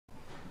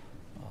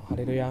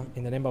Hallelujah.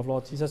 In the name of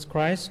Lord Jesus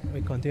Christ,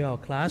 we continue our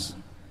class.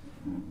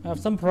 I have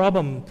some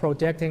problem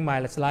projecting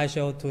my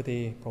slideshow to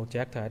the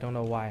projector. I don't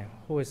know why.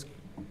 Who is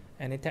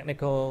any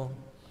technical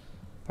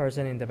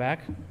person in the back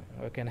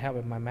who can help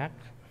with my Mac?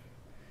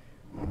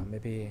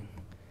 Maybe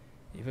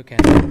if you can,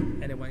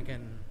 anyone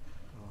can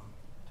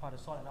try to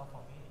sort it out for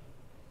me.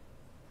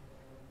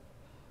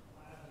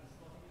 I have been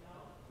sorting it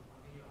out to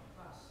continue our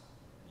class,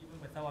 even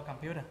without a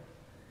computer.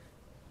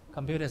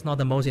 Computer is not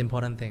the most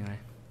important thing, right?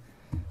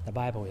 The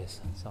Bible is.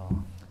 So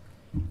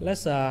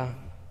let's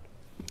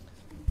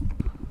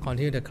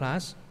continue the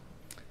class.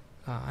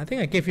 I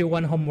think I gave you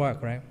one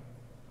homework, right?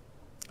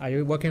 Are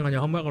you working on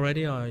your homework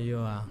already, or you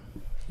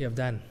have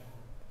done?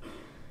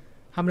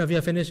 How many of you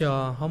have finished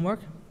your homework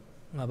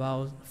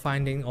about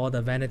finding all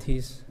the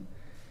vanities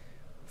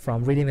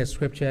from reading the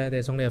scripture?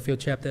 There's only a few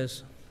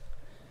chapters,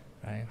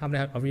 right? How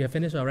many of you have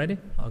finished already?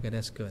 Okay,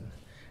 that's good.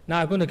 Now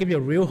I'm going to give you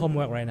a real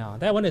homework right now.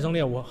 That one is only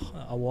a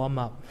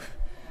warm-up.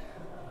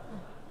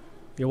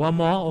 You want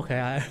more?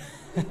 Okay.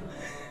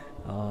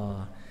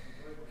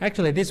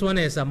 Actually, this one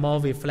is a more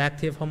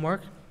reflective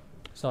homework.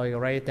 So you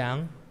write it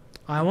down.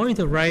 I want you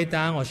to write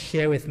down or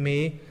share with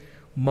me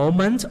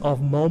moments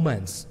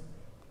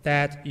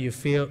that you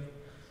feel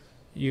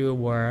you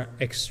were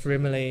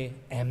extremely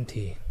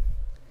empty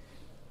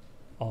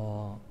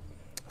or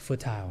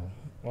futile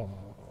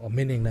or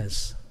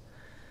meaningless.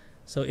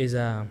 So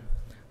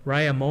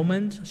write a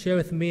moment, share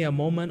with me a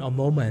moment or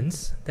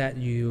moments that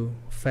you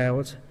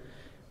felt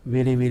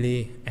really,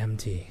 really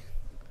empty.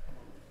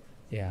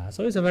 Yeah,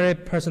 so it's a very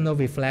personal,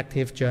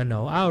 reflective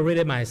journal. I'll read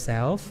it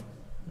myself,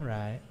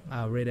 right?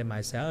 I'll read it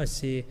myself.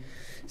 See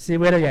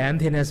whether your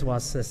emptiness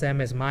was the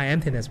same as my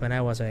emptiness when I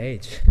was your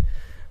age.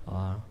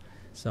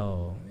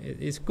 So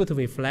it's good to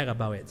reflect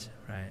about it,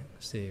 right?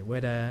 See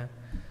whether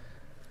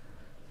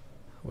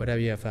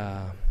you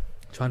have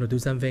trying to do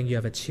something you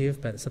have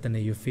achieved, but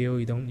suddenly you feel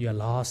you're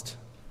lost,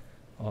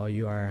 or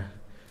you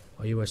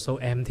were so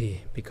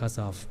empty because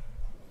of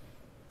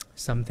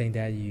something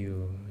that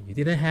you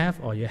didn't have,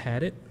 or you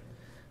had it.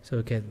 So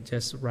you can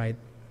just write.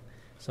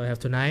 So you have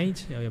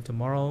tonight, you have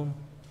tomorrow,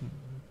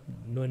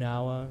 noon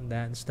hour,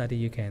 that study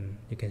you can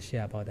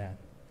share about that.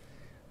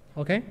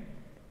 Okay?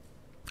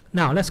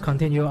 Now let's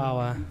continue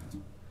our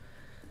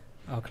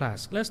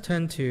class. Let's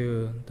turn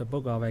to the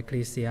book of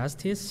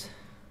Ecclesiastes.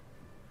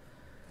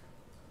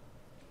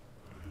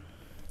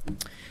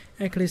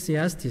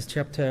 Ecclesiastes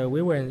chapter,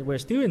 we're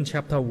still in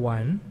chapter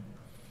 1.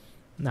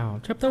 Now,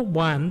 chapter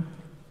 1,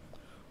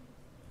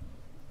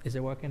 is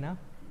it working now?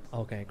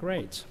 Okay,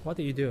 great. What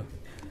do you do?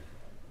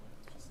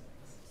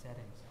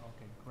 Settings.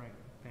 Okay, great.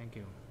 Thank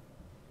you.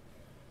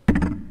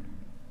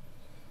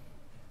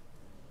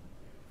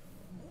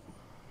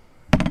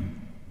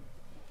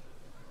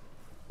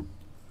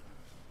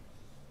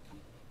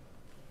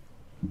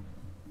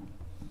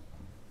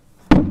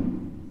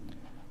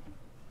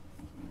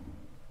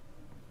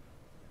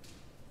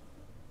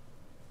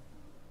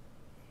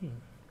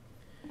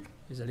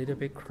 It's a little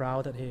bit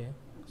crowded here,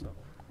 so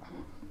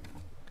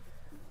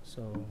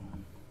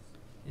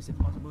is it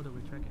possible to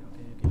retract it?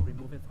 Okay, you can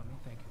remove it for me.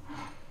 Thank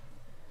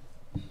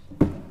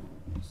you.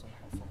 So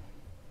helpful.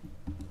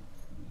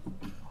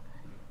 Okay,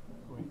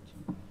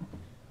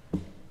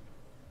 great.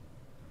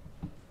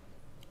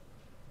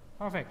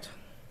 Perfect.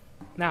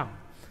 Now,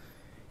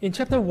 in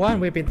chapter 1,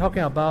 we've been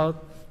talking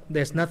about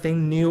there's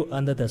nothing new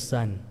under the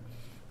sun.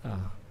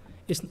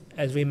 It's,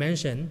 as we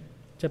mentioned,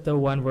 chapter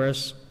 1,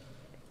 verse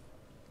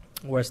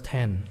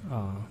 10,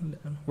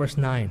 verse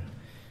 9.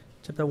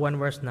 Chapter 1,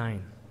 verse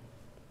 9.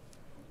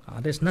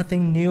 There's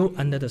nothing new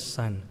under the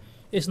sun.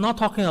 It's not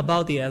talking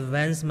about the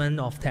advancement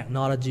of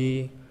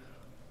technology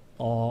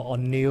or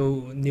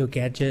new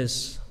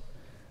gadgets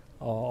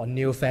or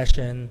new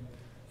fashion.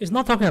 It's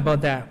not talking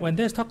about that. When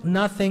there's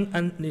nothing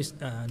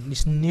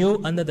is new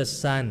under the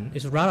sun,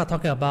 it's rather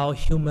talking about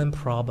human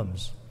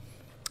problems,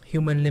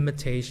 human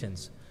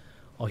limitations,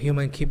 or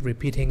human keep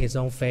repeating its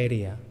own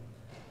failure.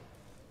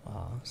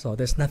 So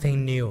there's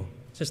nothing new.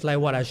 Just like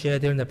what I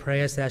shared during the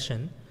prayer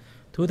session.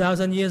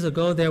 2,000 years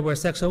ago, there was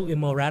sexual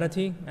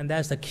immorality, and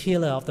that's the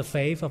killer of the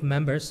faith of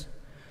members.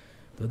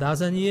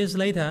 2,000 years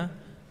later,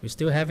 we're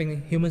still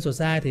having human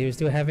society, we're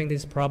still having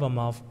this problem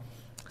of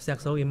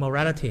sexual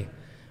immorality.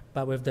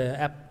 But with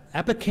the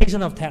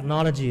application of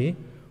technology,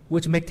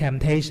 which make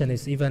temptation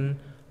is even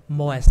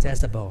more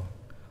accessible,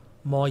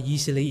 more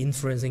easily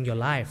influencing your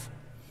life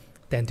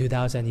than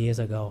 2,000 years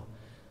ago.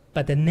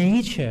 But the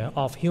nature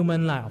of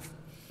human life,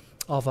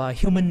 of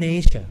human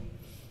nature,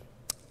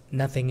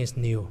 nothing is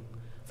new.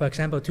 For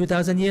example,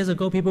 2,000 years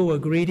ago, people were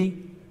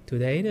greedy.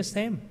 Today, the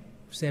same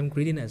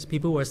greediness.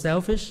 People were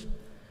selfish.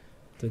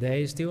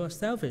 Today, still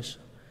selfish.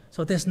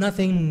 So there's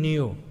nothing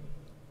new.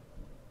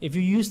 If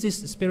you use this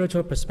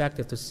spiritual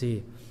perspective to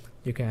see,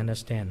 you can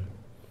understand.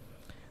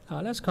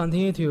 Let's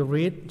continue to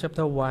read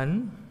chapter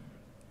 1.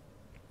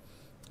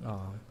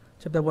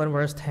 Chapter 1,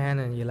 verse 10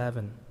 and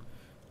 11.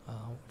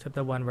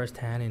 Chapter 1, verse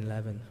 10 and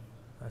 11.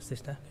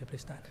 Sister, can you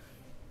please start?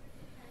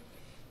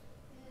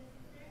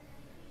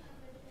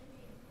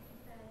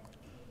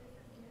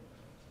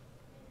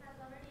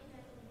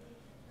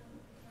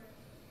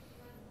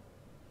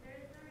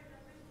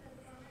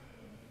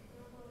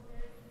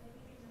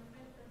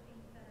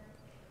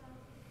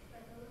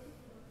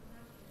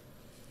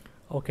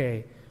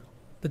 Okay,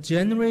 the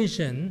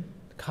generation,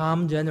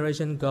 come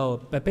generation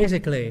go, but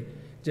basically,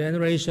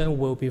 generation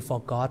will be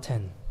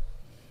forgotten.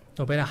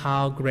 No matter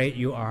how great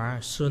you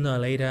are, sooner or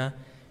later,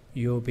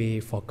 you'll be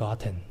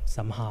forgotten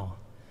somehow.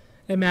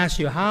 Let me ask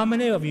you, how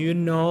many of you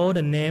know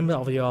the name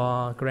of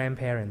your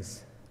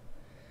grandparents?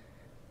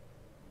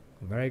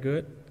 Very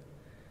good.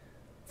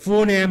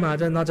 Full name,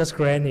 not just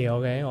granny,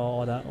 okay,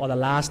 or the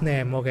last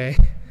name, okay.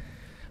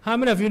 How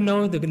many of you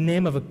know the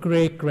name of a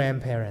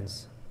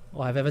great-grandparents,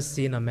 or have ever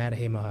seen or met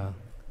him or her?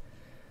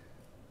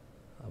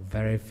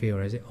 Very few.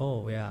 I say,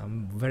 oh yeah,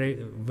 very,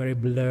 very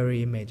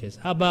blurry images.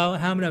 How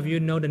many of you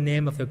know the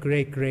name of your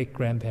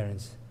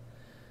great-great-grandparents?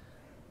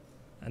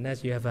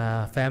 Unless you have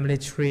a family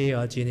tree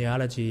or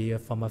genealogy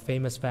from a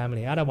famous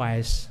family.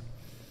 Otherwise,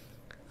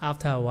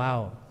 after a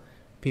while,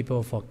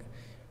 people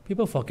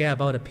forget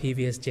about the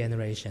previous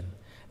generation.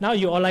 Now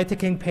you all like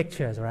taking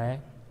pictures, right?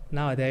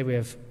 Nowadays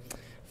with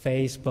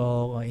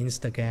Facebook or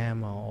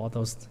Instagram or all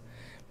those,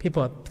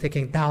 people are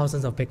taking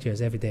thousands of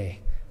pictures every day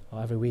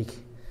or every week,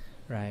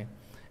 right?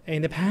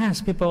 In the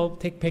past, people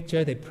take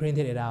pictures, they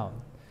printed it out.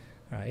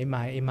 In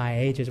my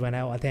ages, when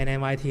I attend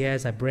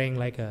NYTS, I bring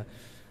like a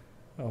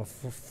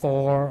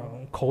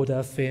 4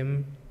 coder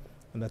film,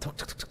 and I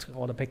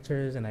all the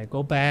pictures, and I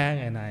go back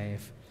and I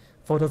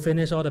photo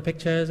finish all the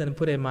pictures and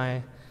put it in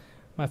my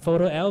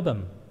photo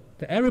album.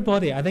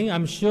 Everybody,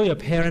 I'm sure your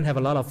parents have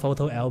a lot of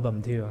photo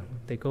album too.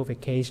 They go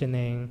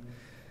vacationing,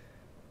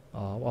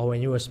 or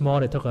when you were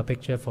small, they took a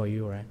picture for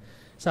you, right?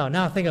 So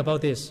now think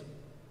about this.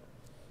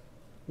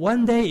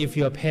 One day, if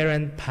your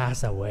parent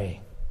pass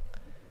away,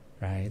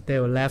 right, they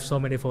will left so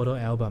many photo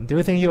albums. Do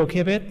you think you will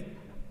keep it?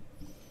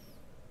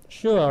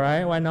 Sure,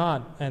 right? Why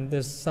not? And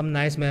there's some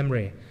nice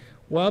memory.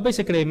 Well,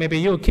 basically, maybe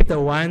you will keep the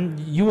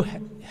one you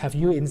have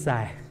you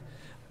inside,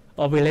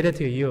 or related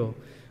to you.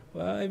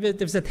 Well, if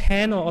it's a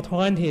 10 or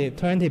 20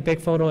 big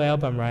photo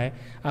album, right?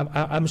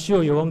 I'm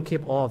sure you won't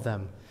keep all of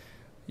them.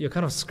 You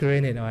kind of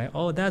screen it, right?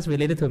 Oh, that's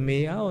related to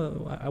me.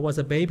 Oh, I was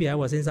a baby, I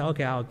was inside.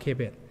 Okay, I'll keep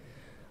it.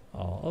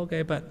 Oh,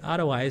 okay, but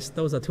otherwise,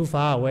 those are too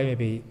far away.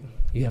 Maybe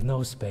you have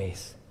no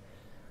space.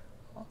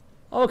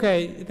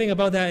 Okay, think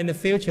about that in the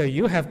future.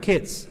 You have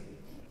kids,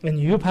 and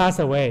you pass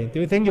away. Do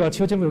you think your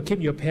children will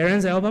keep your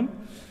parents'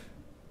 album?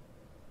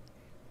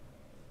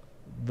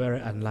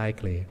 Very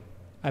unlikely.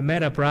 I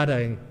met a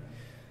brother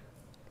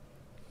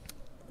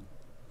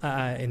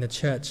in the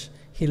church.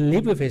 He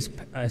lived with his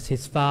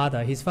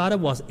father. His father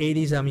was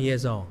 80-some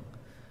years old,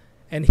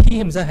 and he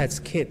himself has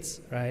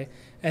kids, right?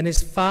 And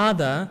his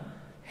father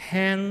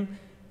hang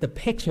the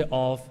picture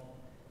of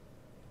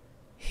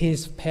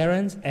his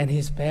parents and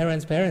his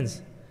parents'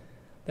 parents.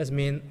 That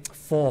means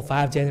 4 or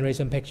 5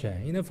 generation picture.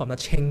 From the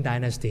Qing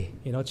dynasty.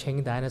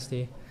 Qing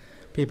dynasty,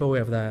 people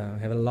have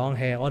a long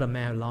hair. All the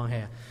men have long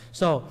hair.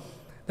 So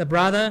the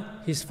brother,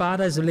 his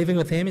father is living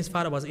with him. His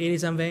father was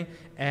 80-something,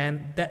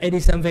 and that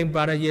 80-something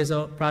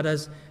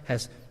brothers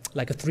has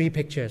like 3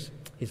 pictures.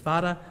 His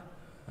father,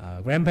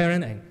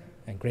 grandparent,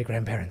 and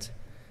great-grandparents.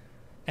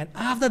 And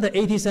after the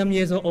 80-some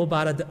years old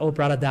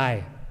brother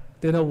died,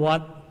 do you know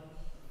what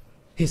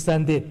his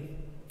son did?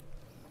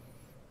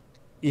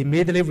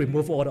 Immediately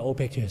remove all the old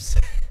pictures.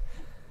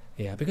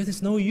 Yeah, because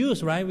it's no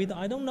use, right?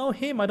 I don't know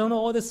him. I don't know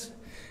all this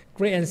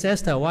great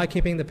ancestor. Why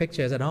keeping the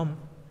pictures at home?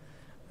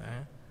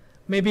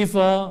 Maybe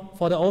for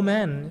the old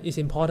man it's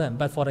important,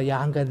 but for the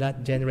younger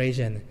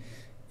generation,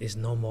 it's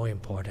no more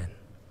important.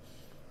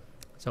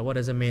 So what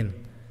does it mean?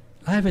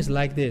 Life is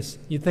like this.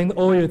 You think,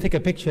 you take a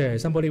picture,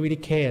 somebody really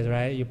cares,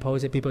 right? You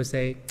post it, people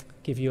say,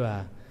 give you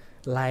a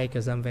like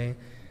or something,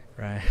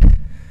 right?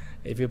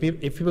 If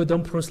people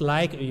don't post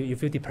like, you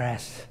feel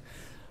depressed,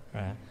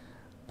 right?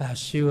 But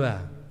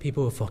sure,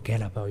 people will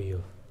forget about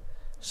you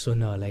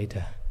sooner or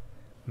later.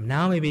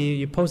 Now maybe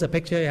you post a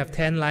picture, you have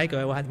 10 likes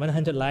or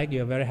 100 likes,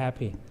 you're very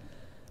happy.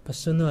 But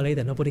sooner or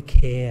later, nobody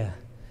cares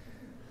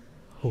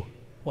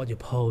what you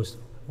post,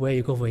 where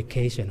you go for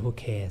vacation, who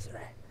cares,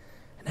 right?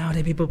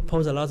 Nowadays, people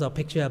post a lot of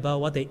pictures about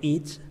what they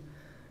eat.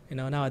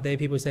 Nowadays,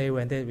 people say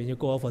when you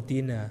go out for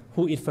dinner,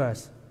 who eat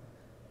first?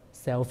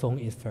 Cell phone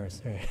eat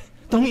first. Right?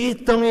 Don't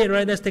eat,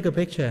 right? Let's take a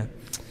picture.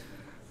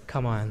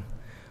 Come on.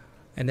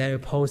 And then you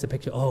post a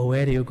picture,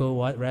 where do you go,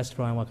 what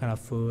restaurant, what kind of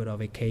food or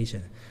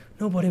vacation.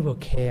 Nobody will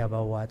care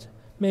about what.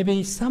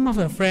 Maybe some of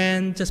your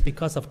friends, just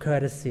because of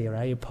courtesy,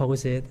 right? You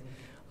post it.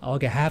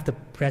 Okay, I have to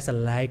press a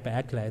like, but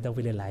actually I don't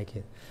really like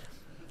it.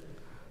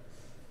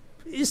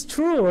 It's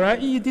true, right?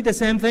 You did the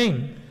same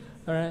thing,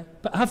 all right?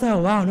 But after a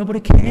while,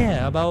 nobody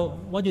cares about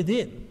what you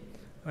did,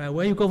 right?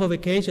 Where you go for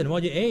vacation,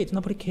 what you ate,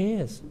 nobody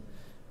cares,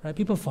 right?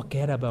 People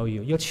forget about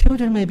you. Your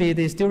children, maybe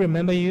they still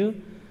remember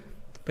you,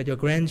 but your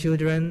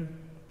grandchildren,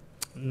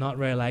 not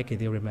very likely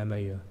they'll remember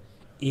you.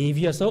 If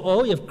you're so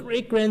old, you have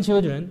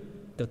great-grandchildren,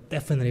 they'll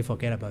definitely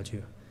forget about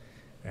you,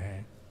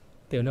 right?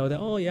 They'll know that,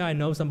 I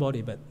know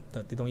somebody, but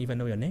they don't even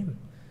know your name.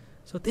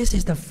 So this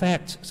is the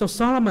fact. So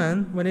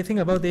Solomon, when he think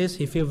about this,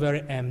 he feels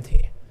very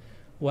empty.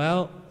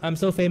 Well, I'm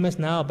so famous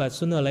now, but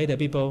sooner or later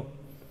people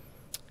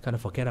kind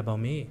of forget about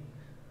me.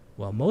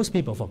 Well, most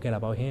people forget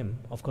about him.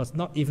 Of course,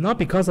 if not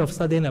because of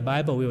studying the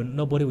Bible,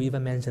 nobody will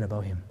even mention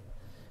about him,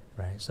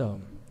 right?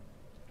 So,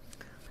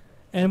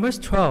 and verse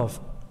 12.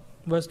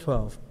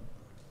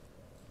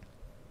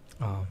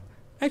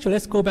 Actually,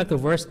 let's go back to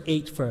verse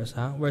 8 first.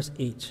 Verse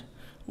 8.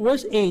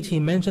 Verse 8, he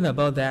mentioned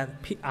about that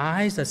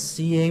eyes are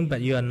seeing,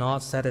 but you are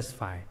not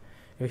satisfied.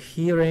 Your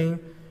hearing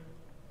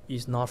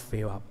is not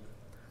filled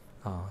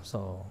up.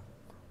 So,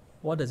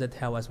 what does it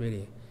tell us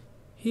really?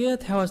 Here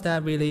tells us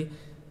that really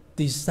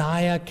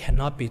desire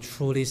cannot be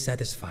truly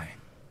satisfied.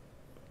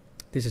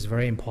 This is a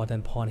very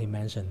important point he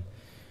mentioned.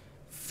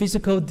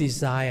 Physical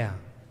desire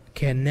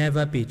can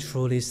never be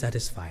truly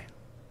satisfied.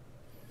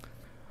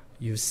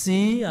 You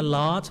see a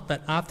lot,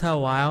 but after a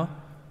while,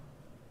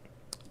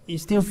 you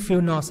still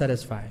feel not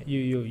satisfied.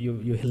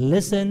 You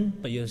listen,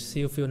 but you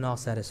still feel not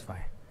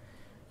satisfied.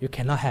 You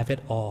cannot have it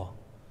all.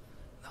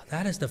 Now,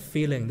 that is the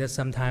feeling that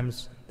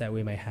sometimes that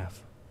we may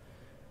have,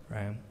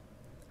 right?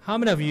 How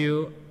many of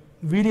you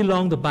really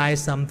long to buy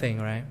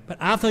something, right? But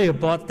after you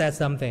bought that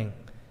something,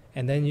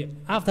 and then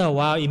after a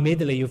while,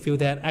 immediately you feel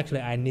that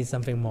actually I need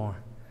something more.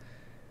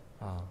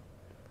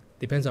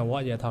 Depends on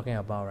what you're talking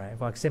about, right?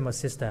 For example,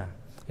 sister,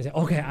 you say,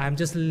 okay,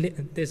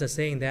 there's a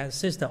saying that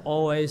sister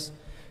always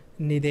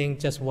needing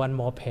just one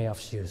more pair of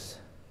shoes,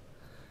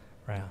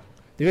 right?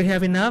 Do you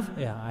have enough?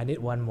 Yeah, I need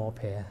one more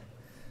pair.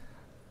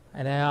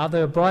 And then after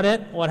you bought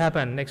it, what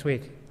happened next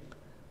week?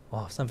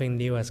 Oh, something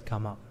new has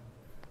come up.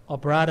 Or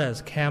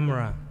brothers,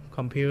 camera,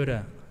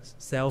 computer,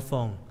 cell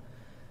phone,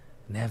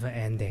 never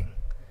ending.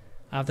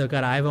 After I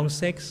got iPhone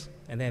 6,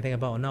 and then I think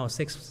about,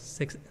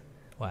 6S,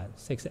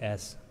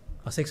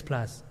 or 6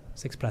 Plus,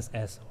 6 Plus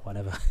S,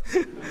 whatever.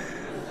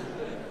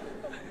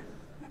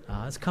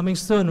 It's coming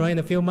soon, right, in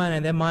a few months,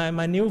 and then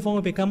my new phone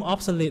will become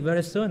obsolete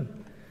very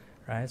soon,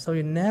 right? So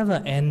you're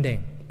never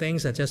ending.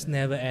 Things are just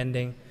never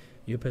ending.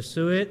 You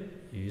pursue it,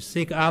 you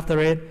seek after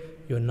it,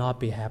 you'll not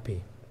be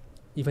happy,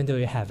 even though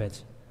you have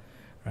it,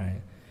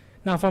 right?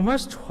 Now from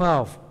verse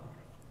 12,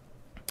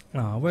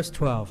 next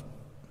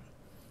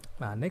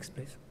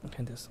please,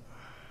 okay, this.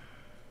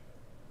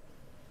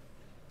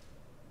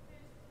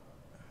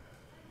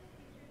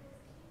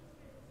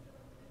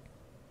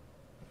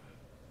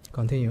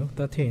 Continue,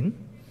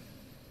 13.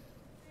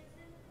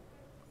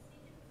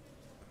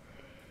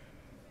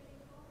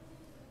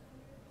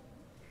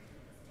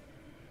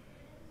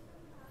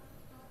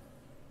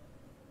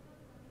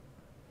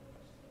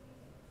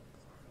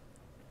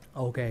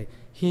 Okay,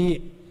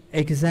 he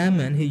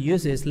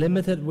uses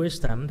limited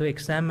wisdom to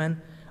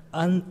examine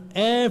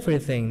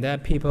everything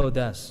that people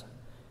does.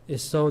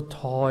 Is so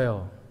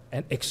toil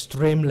and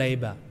extreme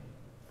labor.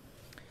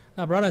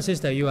 Now, brother and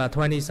sister, you are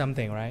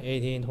 20-something, right?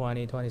 18,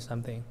 20,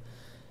 20-something.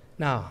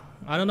 Now,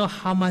 I don't know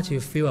how much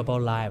you feel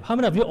about life. How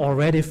many of you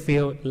already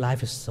feel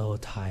life is so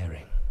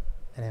tiring?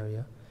 Any of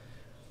you?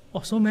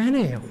 Oh, so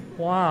many.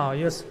 Wow,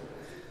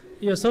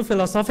 you're so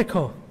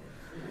philosophical.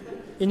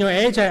 In your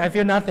age, I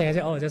feel nothing. I say,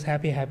 oh, just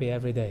happy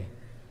every day.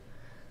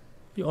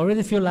 You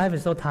already feel life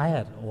is so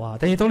tired. Wow.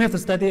 Then you don't have to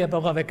study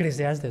about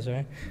Ecclesiastes,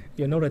 right?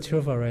 You know the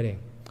truth already.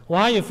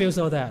 Why you feel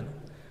so that?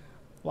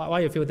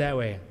 Why you feel that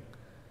way?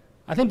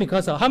 I think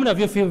because of, how many of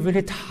you feel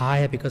really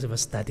tired because of your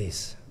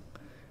studies?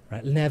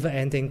 Right?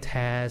 Never-ending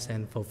tests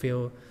and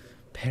fulfill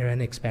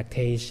parent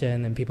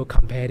expectation, and people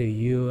compare to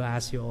you,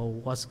 ask you, oh,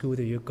 what school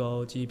do you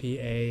go,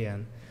 GPA,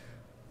 and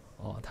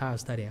tired of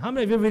studying. How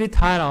many of you really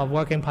tired of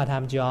working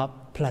part-time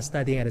job plus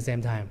studying at the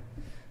same time?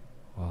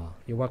 Wow,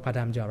 you work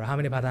part-time job, right? How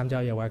many part-time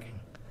jobs you're working?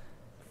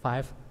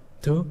 5?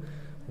 2?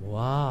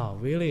 Wow,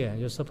 really?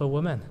 You're a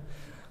superwoman.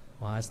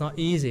 Wow, it's not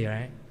easy,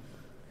 right?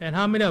 And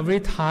how many are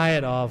really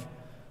tired of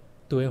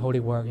doing holy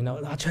work? You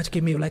know, our church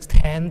gave me like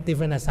 10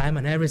 different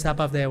assignments. Every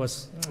Sabbath there I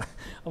was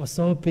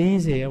so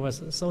busy. I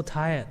was so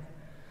tired.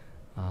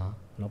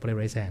 Nobody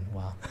raised hand.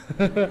 Wow.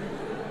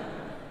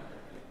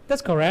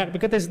 That's correct,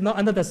 because it's not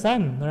under the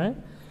sun, right?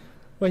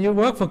 When you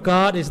work for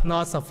God, it's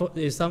not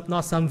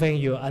something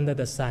you're under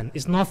the sun.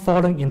 It's not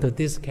falling into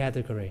this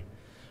category.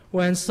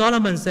 When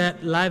Solomon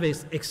said life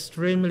is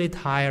extremely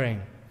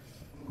tiring,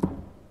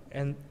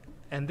 and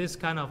this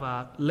kind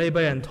of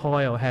labor and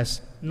toil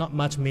has not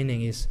much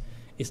meaning, is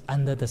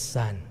under the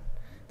sun.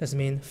 That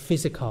means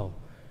physical,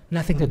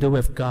 nothing to do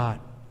with God,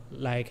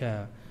 like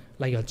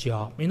your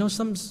job. You know,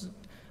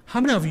 how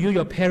many of you,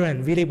 your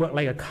parents really work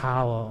like a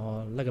cow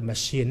or like a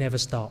machine, never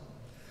stop?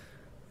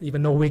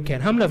 Even no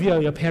weekend. How many of you,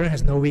 your parent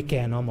has no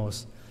weekend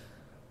almost?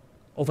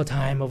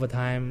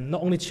 Overtime.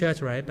 Not only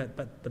church, right?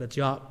 But a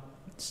job,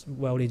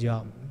 wealthy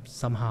job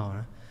somehow.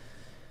 Right?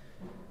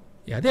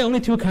 Yeah, there are only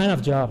two kinds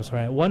of jobs,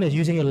 right? One is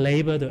using your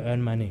labor to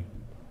earn money.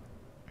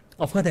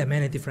 Of course, there are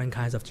many different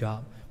kinds of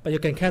jobs, but you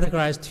can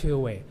categorize two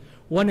ways.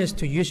 One is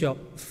to use your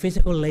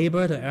physical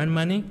labor to earn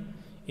money,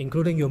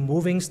 including your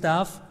moving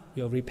stuff,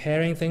 you're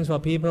repairing things for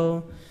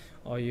people,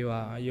 or you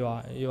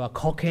are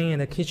cooking in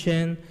the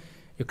kitchen,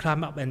 you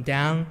climb up and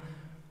down,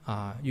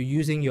 you're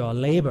using your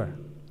labor.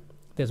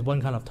 There's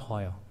one kind of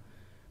toil,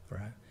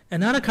 right?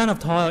 Another kind of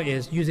toil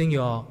is using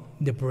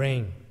the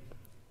brain,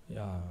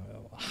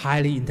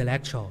 highly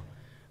intellectual.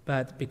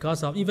 But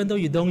because of, even though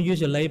you don't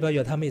use your labor,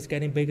 your tummy is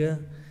getting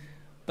bigger.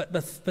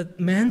 But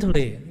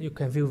mentally, you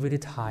can feel really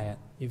tired.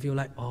 You feel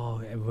like,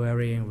 oh,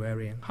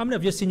 worrying. How many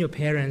of you have seen your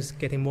parents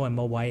getting more and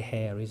more white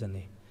hair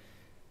recently?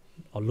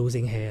 Or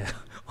losing hair?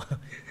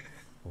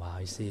 Wow,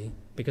 you see,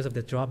 because of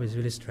the job, it's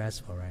really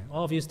stressful, right?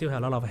 All of you still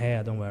have a lot of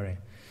hair, don't worry.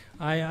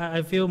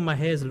 I feel my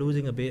hair is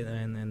losing a bit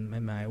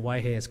and my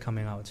white hair is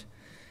coming out.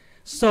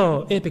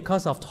 So it's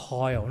because of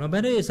toil. No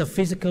matter it's a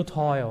physical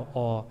toil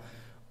or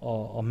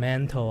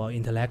mental or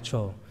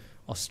intellectual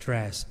or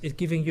stress, it's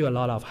giving you a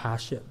lot of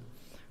hardship.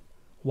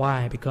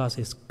 Why? Because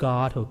it's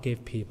God who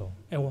gave people.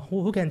 And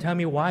who can tell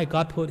me why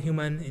God put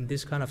human in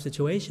this kind of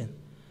situation?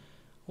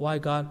 Why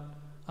God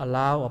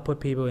allow or put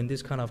people in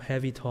this kind of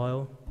heavy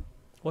toil?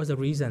 What's the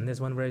reason?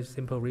 There's one very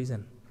simple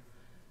reason.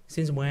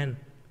 Since when?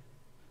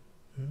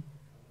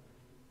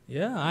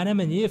 Yeah, Adam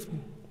and Eve.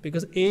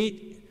 Because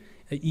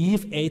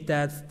Eve ate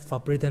that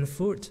forbidden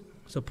fruit.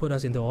 So put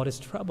us into all this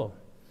trouble.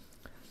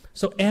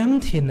 So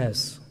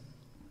emptiness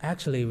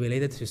actually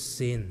related to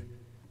sin.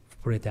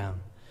 Put it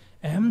down.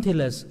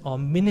 Emptiness or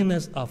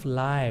meaningless of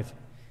life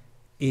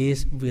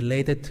is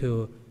related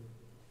to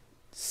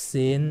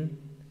sin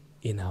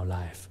in our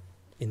life,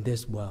 in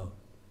this world.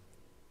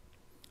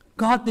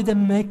 God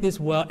didn't make this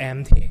world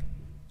empty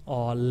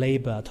or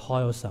labor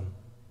toilsome.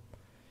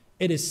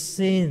 It is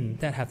sin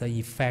that has the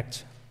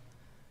effect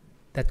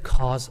that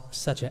caused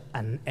such an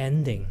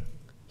unending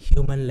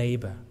human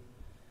labor.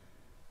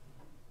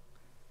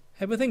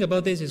 Everything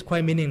about this is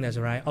quite meaningless,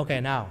 right? Okay,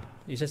 now,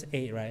 you just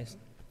ate, right?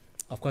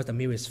 Of course, the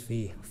meal is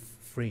free.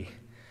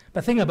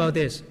 But think about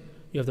this.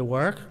 You have to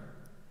work.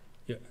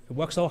 You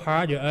work so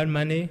hard, you earn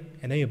money,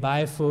 and then you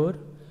buy food.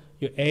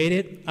 You ate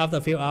it. After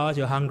a few hours,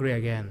 you're hungry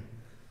again.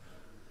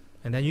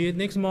 And then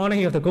next morning,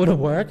 you have to go to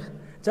work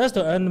just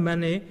to earn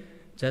money,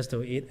 just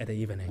to eat at the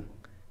evening.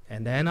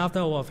 And then after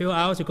a few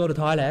hours, you go to the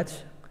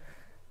toilet,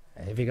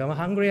 and you become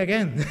hungry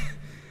again.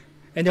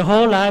 And your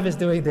whole life is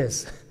doing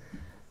this.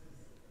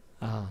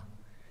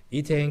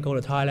 Eating, go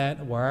to the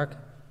toilet, work.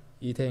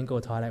 Eating, go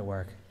to the toilet,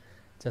 work.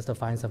 Just to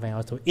find something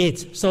else to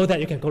eat so that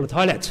you can go to the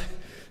toilet.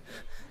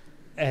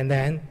 And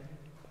then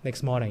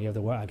next morning, you have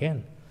to work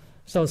again.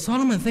 So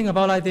Solomon think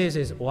about like this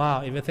is,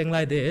 wow, if you think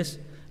like this,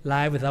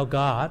 life without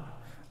God,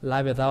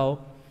 life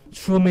without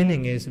true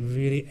meaning is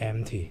really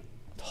empty.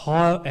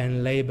 Toil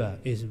and labor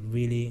is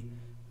really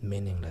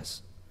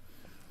meaningless.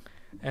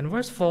 And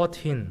verse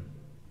 14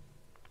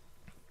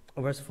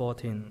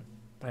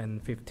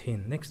 and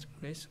 15. Next,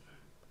 please.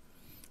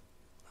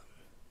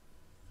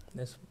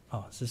 14、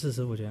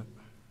15节，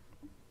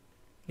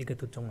一个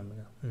读中文的。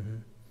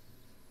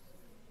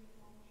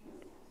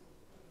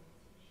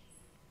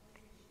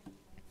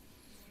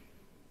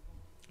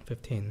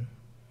15.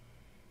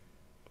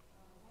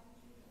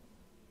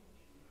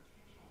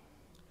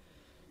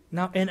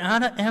 Now,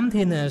 another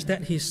emptiness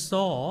that he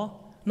saw,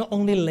 not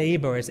only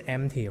labor is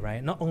empty,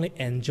 right? Not only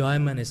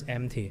enjoyment is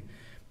empty,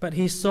 but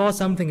he saw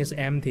something is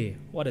empty.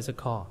 What is it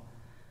called?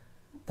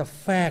 The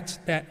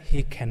fact that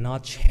he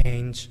cannot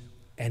change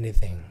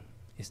anything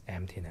is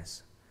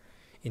emptiness.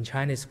 In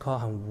Chinese, it's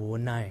called 很无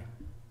奈.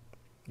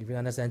 If you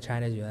understand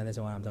Chinese, you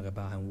understand what I'm talking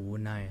about. 很无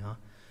奈, huh?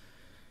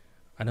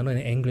 I don't know in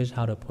English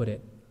how to put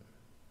it.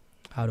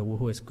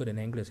 Who is good in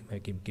English may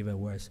give it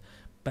words.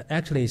 But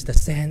actually, it's the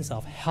sense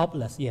of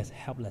helpless. Yes,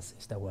 helpless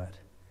is the word.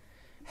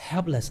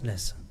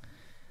 Helplessness.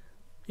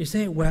 You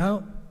say,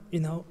 well,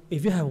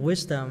 if you have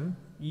wisdom,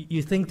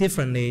 you think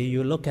differently,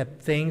 you look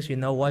at things, you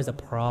know what is the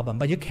problem,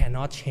 but you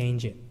cannot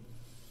change it.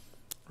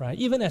 Right?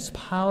 Even as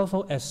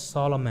powerful as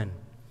Solomon,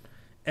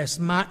 as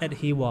smart as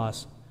he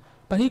was,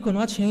 but he could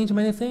not change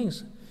many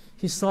things.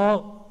 He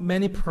saw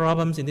many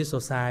problems in this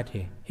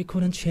society. He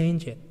couldn't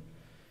change it.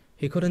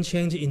 He couldn't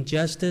change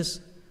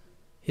injustice.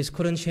 He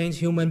couldn't change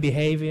human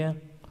behavior.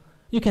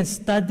 You can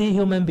study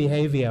human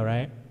behavior,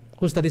 right?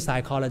 Who studies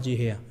psychology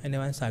here?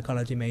 Anyone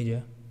psychology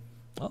major?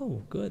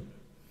 Oh, good.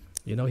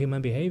 You know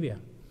human behavior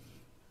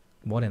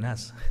more than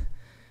us.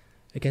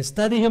 You can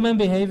study human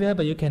behavior,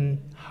 but you can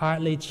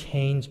hardly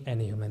change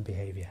any human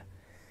behavior.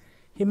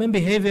 Human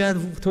behavior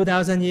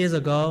 2,000 years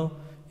ago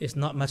is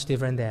not much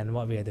different than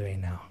what we are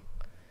doing now.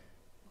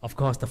 Of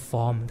course, the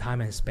form,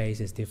 time, and space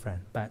is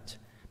different, but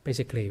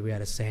basically we are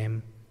the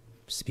same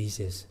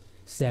species,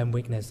 same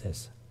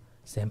weaknesses,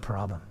 same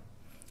problem.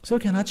 So you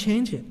cannot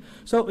change it.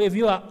 So if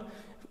you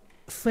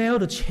fail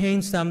to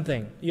change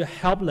something, you're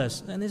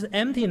helpless, and it's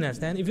emptiness.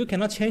 Then if you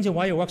cannot change it,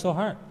 why you work so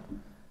hard?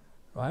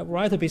 Right?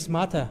 Why to be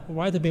smarter?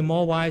 Why to be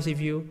more wise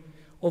if you,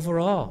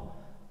 overall,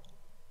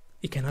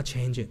 you cannot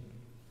change it?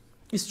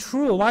 It's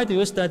true. Why do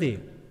you study?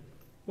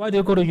 Why do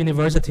you go to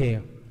university?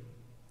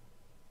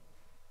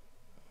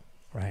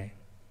 Right?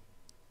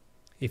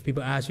 If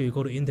people ask you, you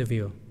go to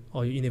interview,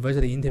 or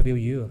university interview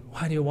you,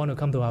 why do you want to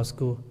come to our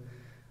school?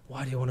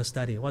 Why do you want to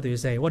study? What do you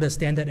say? What is the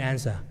standard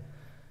answer?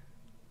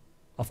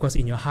 Of course,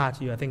 in your heart,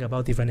 you are thinking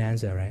about different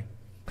answer, right?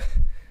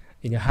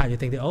 In your heart, you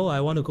think that, I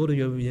want to go to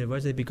your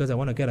university because I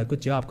want to get a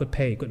good job, good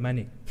pay, good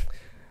money.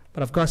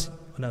 But of course,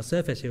 on the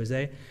surface, you will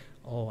say,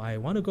 I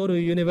want to go to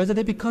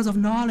university because of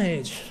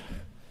knowledge,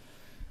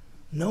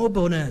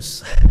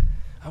 nobleness,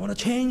 I want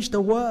to change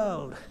the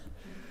world.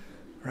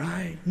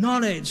 Right?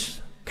 Knowledge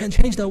can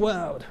change the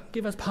world.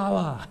 Give us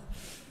power.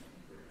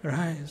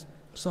 Right?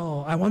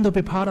 So I want to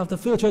be part of the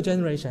future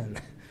generation.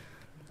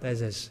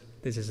 This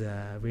is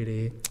a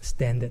really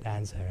standard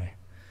answer, right?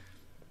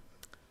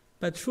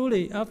 But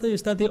truly, after you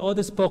study all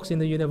these books in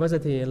the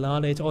university,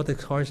 knowledge, all the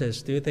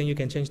courses, do you think you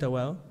can change the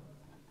world?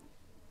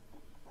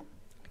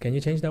 Can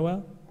you change the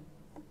world?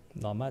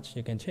 Not much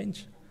you can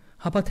change.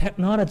 How about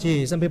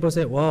technology? Some people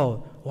say,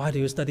 whoa, why do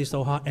you study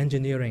so hard?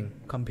 Engineering,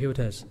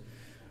 computers,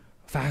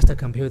 faster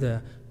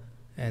computer,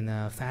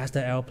 and faster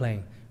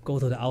airplane. Go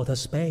to the outer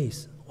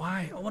space.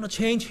 Why? I want to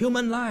change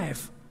human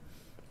life.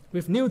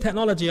 With new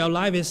technology, our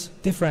life is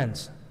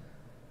different.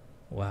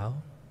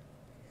 Well,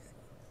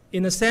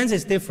 in a sense,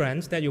 it's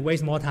different that you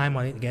waste more time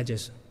on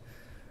gadgets.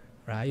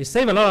 Right? You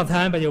save a lot of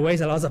time, but you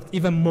waste a lot of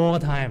even more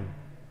time.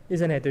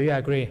 Isn't it? Do you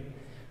agree?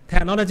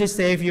 Technology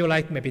saves you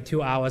like maybe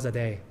 2 hours a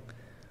day.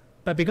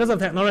 But because of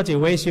technology, it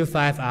wastes you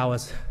 5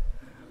 hours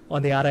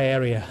on the other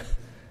area.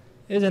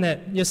 Isn't it?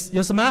 Your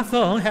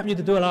smartphone helps you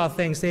to do a lot of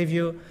things, save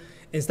you,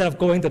 instead of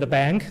going to the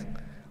bank,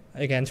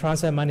 you can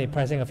transfer money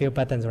pressing a few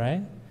buttons,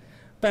 right?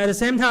 But at the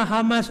same time,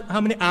 how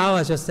many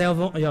hours your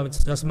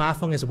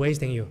smartphone is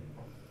wasting you?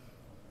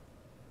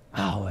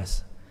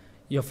 Hours.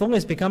 Your phone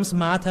has become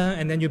smarter,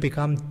 and then you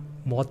become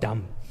more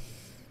dumb,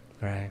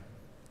 right?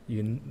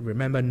 You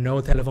remember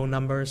no telephone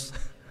numbers,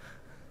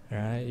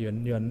 right?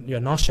 You're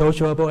not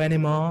sociable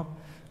anymore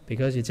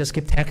because you just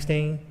keep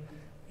texting.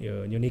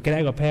 You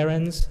neglect your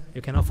parents.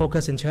 You cannot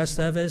focus in church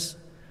service,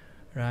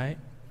 right?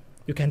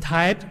 You can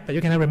type, but you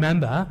cannot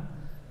remember.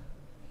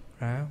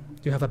 Right?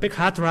 You have a big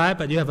hard drive,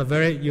 but you have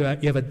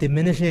a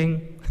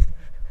diminishing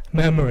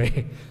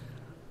memory,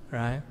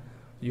 right?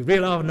 You read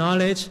a lot of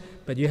knowledge,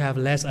 but you have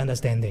less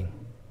understanding.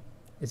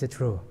 Is it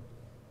true?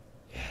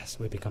 Yes,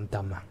 we become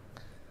dumber,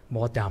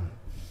 more dumb.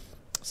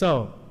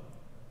 So,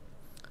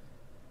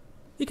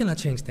 you cannot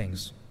change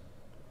things.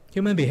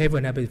 Human behavior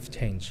will never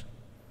change.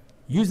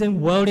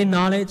 Using worldly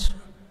knowledge,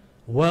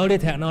 worldly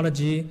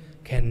technology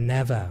can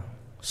never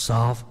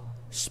solve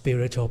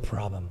spiritual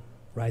problem.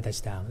 Write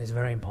this down. It's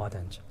very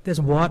important. This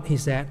is what he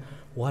said.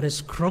 What is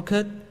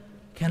crooked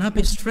cannot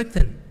be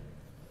straightened.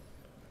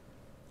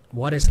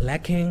 What is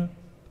lacking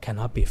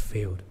cannot be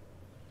filled.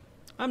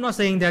 I'm not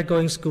saying that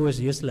going to school is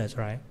useless,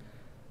 right?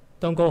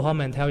 Don't go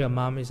home and tell your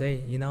mom, you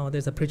say,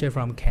 there's a preacher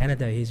from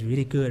Canada. He's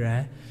really good,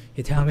 right?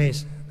 You tell me,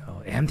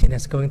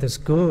 emptiness going to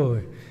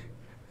school.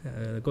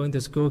 Going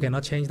to school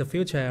cannot change the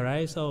future,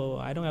 right? So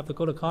I don't have to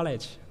go to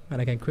college and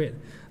I can quit.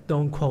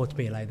 Don't quote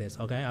me like this,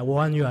 okay? I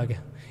warn you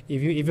again.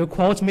 If you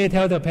quote me,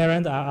 tell the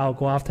parent, I'll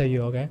go after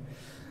you, okay?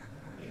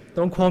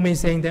 Don't quote me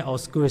saying that,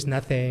 school is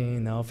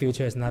nothing,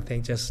 future is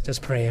nothing.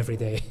 Just pray every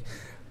day.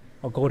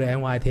 Or go to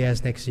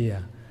NYTS next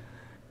year.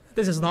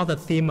 This is not the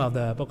theme of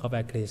the book of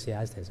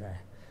Ecclesiastes,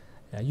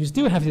 right? You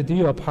still have to do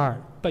your part,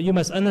 but you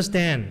must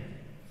understand,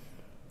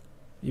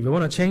 if you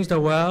want to change the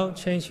world,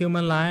 change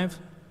human life,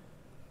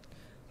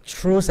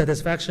 true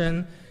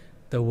satisfaction,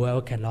 the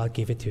world cannot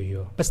give it to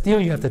you. But still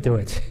you have to do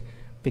it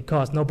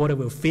because nobody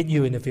will feed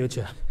you in the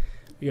future.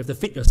 You have to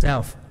feed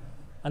yourself.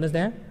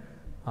 Understand?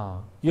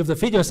 You have to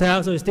feed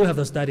yourself, so you still have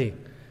to study.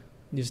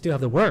 You still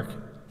have to work.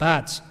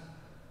 But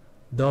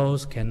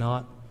those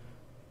cannot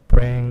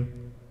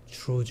bring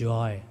true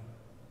joy.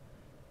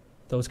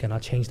 Those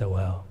cannot change the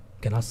world,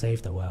 cannot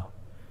save the world.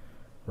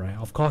 Right?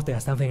 Of course,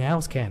 there's something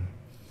else can.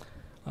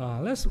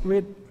 Let's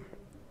read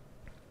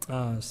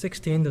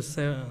 16 to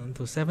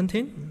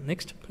 17.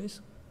 Next,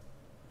 please.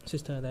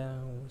 Sister there,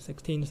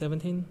 16 to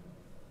 17.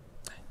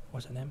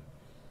 What's her name?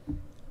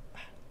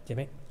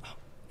 Jimmy. Oh,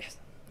 yes.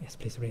 Yes,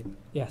 please read.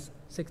 Yes,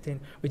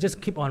 16. We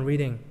just keep on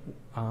reading.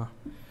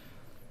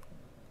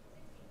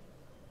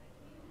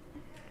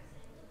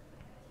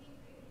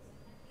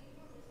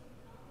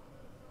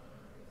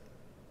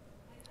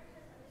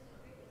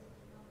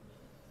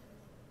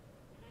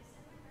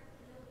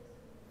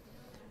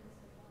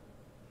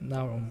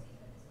 Now,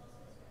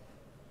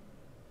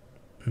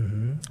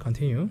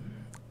 continue.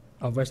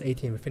 Verse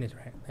 18, we finished,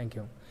 right? Thank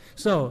you.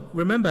 So,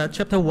 remember,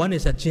 chapter 1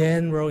 is a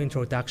general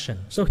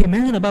introduction. So, he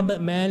mentioned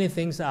about many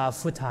things are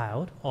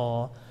futile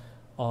or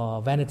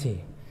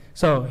vanity.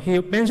 So, he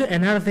mentioned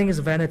another thing is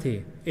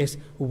vanity, is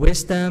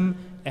wisdom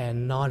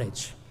and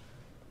knowledge.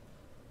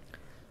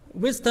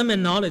 Wisdom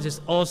and knowledge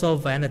is also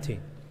vanity.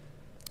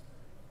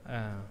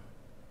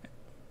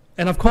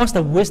 And of course,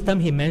 the wisdom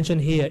he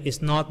mentioned here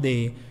is not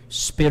the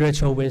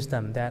spiritual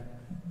wisdom that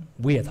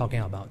we are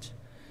talking about.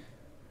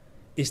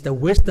 It's the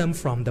wisdom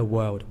from the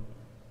world.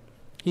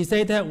 He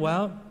said that,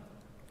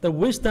 the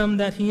wisdom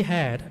that he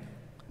had,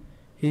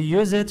 he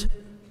used it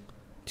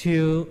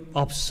to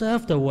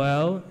observe the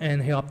world,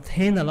 and he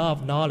obtained a lot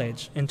of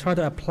knowledge and tried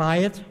to apply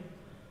it.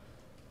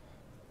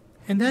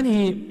 And then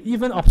he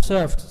even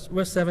observed,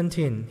 verse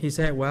 17, he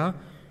said,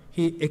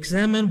 he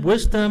examined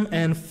wisdom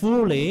and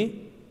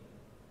folly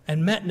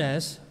and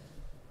madness,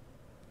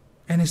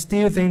 and he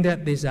still think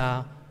that these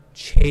are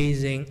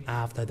chasing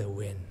after the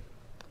wind.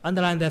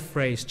 Underline that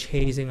phrase,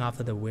 chasing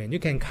after the wind. You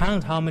can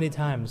count how many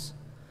times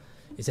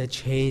it said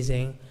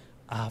chasing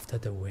after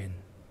the wind.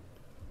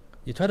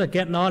 You try to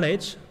get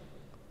knowledge,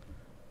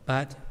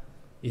 but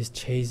it's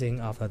chasing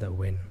after the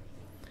wind.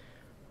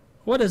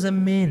 What does it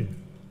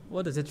mean?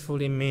 What does it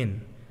truly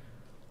mean?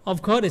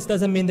 Of course, it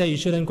doesn't mean that you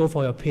shouldn't go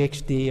for your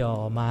PhD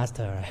or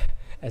master.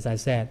 As I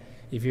said,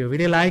 if you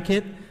really like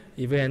it,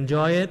 if you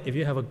enjoy it, if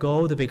you have a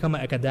goal to become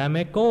an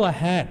academic, go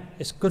ahead.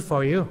 It's good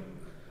for you,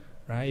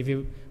 right?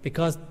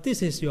 Because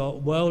this is your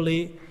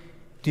worldly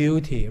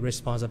duty,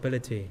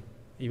 responsibility.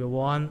 If you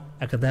want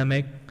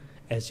academic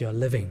as your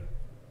living,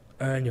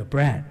 earn your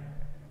bread,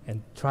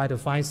 and try to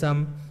find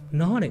some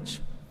knowledge.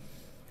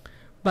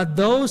 But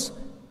those,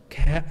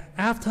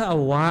 after a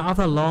while,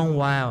 after a long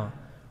while,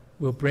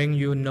 will bring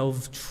you no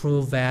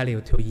true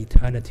value to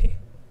eternity.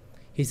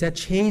 He said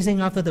chasing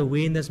after the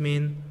wind does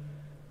mean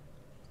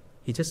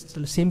he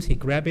just seems he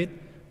grabbed it,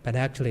 but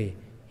actually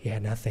he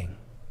had nothing.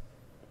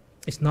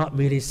 It's not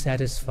really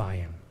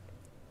satisfying.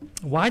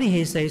 Why did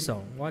he say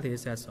so? Why did he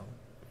say so?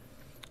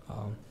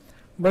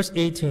 Verse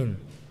 18.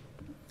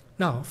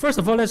 Now, first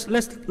of all,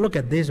 let's look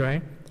at this,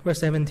 right? Verse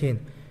 17.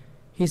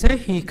 He said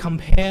he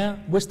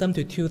compared wisdom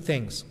to two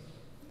things.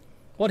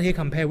 What did he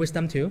compare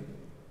wisdom to?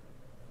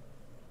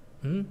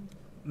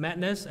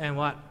 Madness and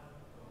what?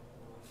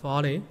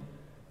 Folly.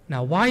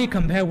 Now, why he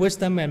compare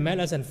wisdom and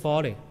madness and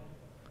folly?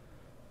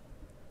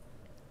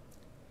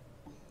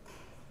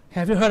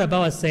 Have you heard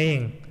about a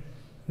saying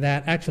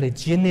that actually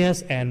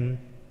genius and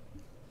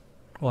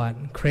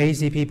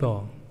crazy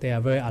people, they are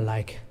very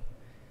alike.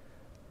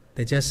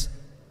 They're just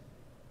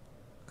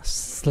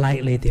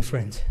slightly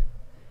different.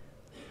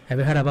 Have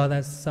you heard about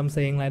that? Some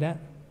saying like that?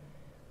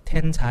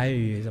 天才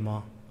与什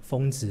么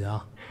疯子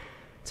啊，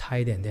差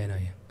一点点而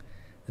已。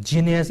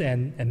Genius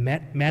and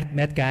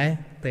mad guy,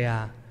 they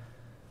are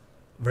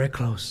very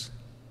close.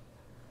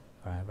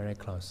 All right, very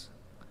close.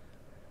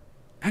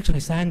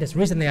 Actually, scientists,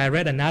 recently I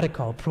read an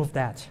article prove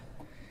that.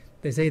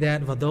 They say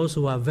that for those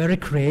who are very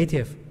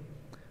creative,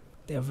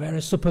 they are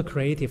very super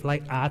creative,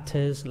 like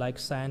artists, like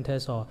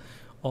scientists or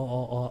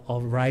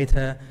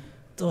writer.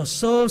 They are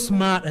so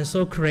smart and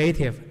so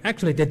creative.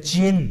 Actually, the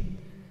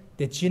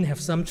gene have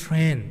some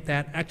trend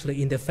that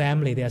actually in the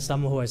family there are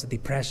someone who has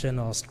depression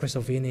or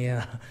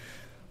schizophrenia.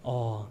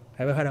 Or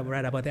have you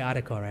read about the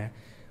article, right?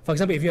 For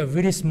example, if you are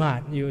really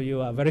smart, you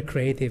are very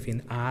creative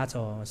in art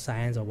or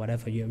science or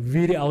whatever, you're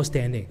really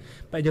outstanding.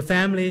 But your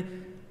family,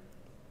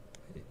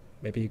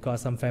 maybe you got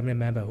some family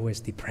member who is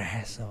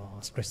depressed or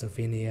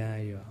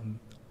schizophrenia, you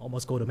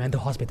almost go to mental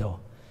hospital.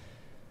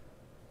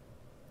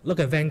 Look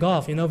at Van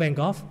Gogh. You know Van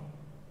Gogh?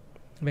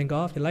 Van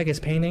Gogh, you like his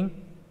painting?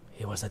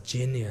 He was a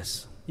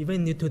genius.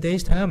 Even in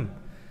today's term,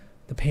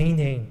 the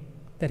painting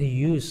that he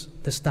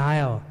used, the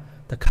style,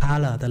 the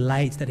color, the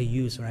light that he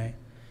used, right?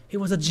 He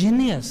was a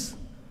genius,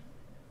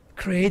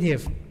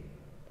 creative.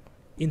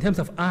 In terms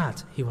of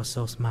art, he was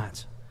so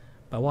smart.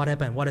 But what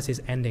happened? What is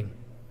his ending?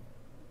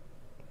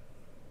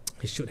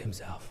 He shot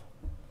himself,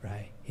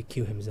 right? He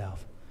killed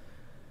himself.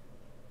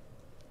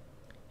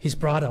 His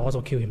brother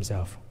also killed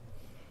himself.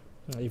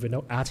 If you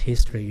know art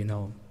history, you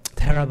know,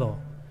 terrible.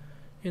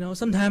 You know,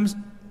 sometimes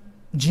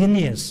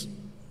genius,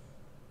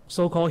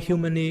 so-called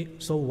humanly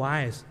so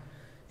wise,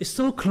 is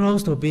so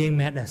close to being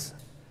madness.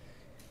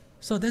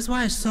 So that's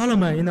why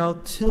Solomon, you know,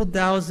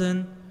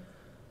 2,000,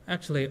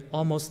 actually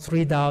almost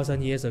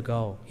 3,000 years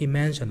ago, he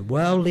mentioned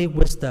worldly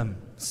wisdom,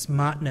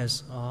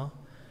 smartness, or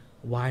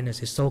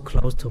wiseness is so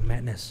close to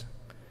madness.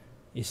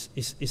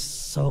 It's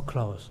so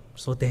close,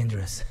 so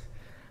dangerous,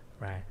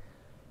 right?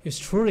 It's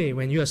truly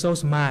when you are so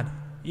smart,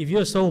 if you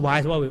are so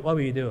wise, what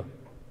will you do?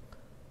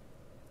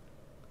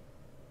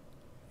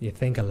 You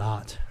think a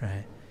lot,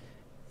 right?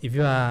 If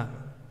you are a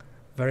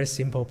very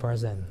simple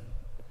person,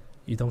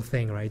 you don't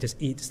think, right? You just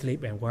eat,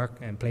 sleep, and work,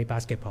 and play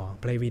basketball,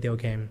 play video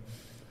game.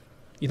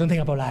 You don't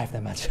think about life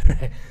that much,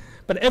 right?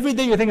 But every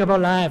day you think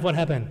about life, what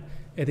happened?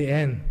 At the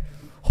end,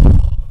 you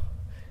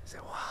say,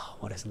 wow,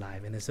 what is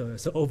life? And it's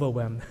so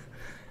overwhelmed,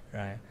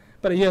 right?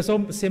 But you are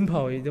so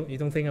simple, you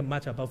don't think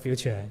much about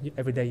future.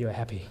 Every day you are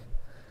happy.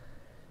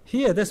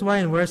 Here, that's why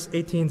in verse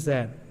 18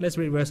 said, let's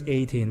read verse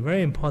 18,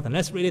 very important.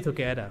 Let's read it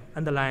together.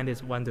 Underline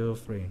this, 1, 2,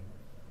 3.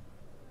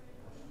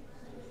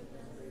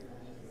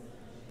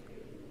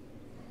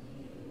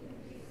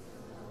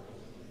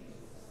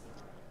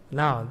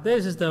 Now,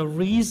 this is the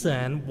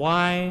reason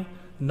why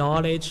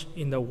knowledge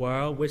in the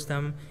world,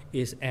 wisdom,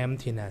 is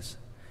emptiness.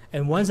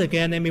 And once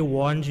again, let me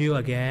warn you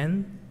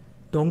again,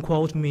 don't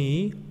quote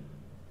me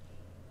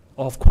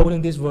of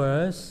quoting this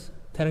verse,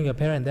 telling your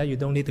parent that you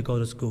don't need to go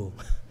to school,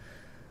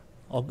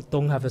 or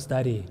don't have to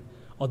study,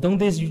 or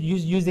don't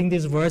using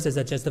this verse as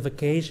a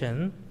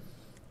justification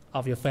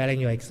of you failing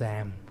your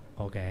exam,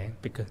 okay?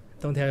 Because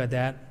don't tell your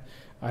dad,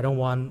 I don't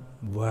want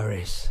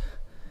worries,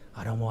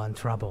 I don't want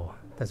trouble.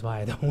 That's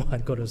why I don't want to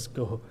go to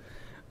school.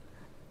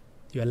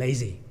 You're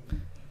lazy.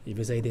 If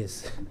you say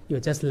this, you're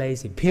just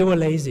lazy, pure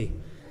lazy,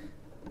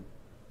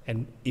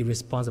 and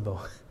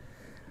irresponsible.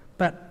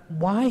 But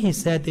why he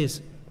said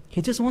this?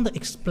 He just want to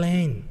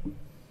explain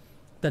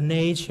the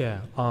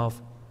nature of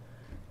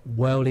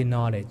worldly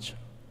knowledge.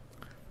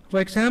 For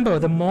example,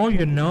 the more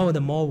you know,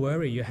 the more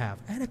worry you have.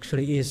 And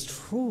actually, it's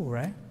true,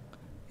 right?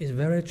 It's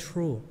very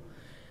true.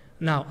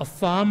 Now, a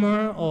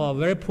farmer or a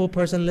very poor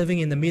person living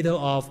in the middle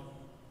of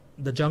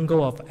the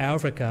jungle of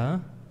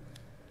Africa,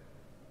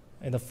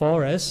 in the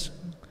forest,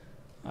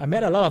 I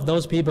met a lot of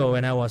those people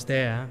when I was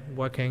there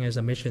working as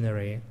a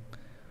missionary.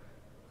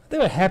 They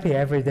were happy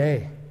every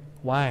day.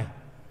 Why?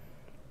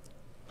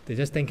 They're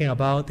just thinking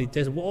about,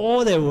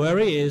 all they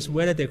worry is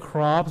whether the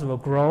crops will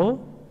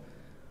grow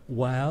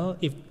well.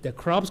 If the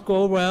crops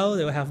grow well,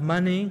 they'll have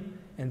money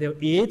and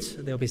they'll eat,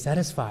 they'll be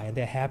satisfied and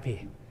they're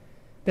happy.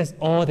 That's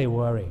all they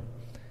worry.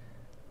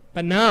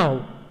 But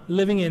now,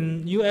 living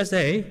in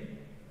USA,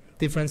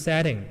 different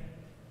setting,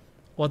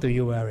 what do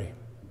you worry?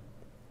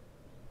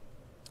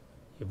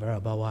 You worry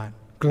about what?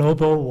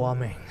 Global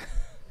warming.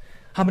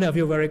 How many of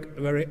you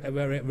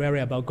worry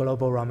about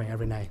global warming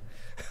every night?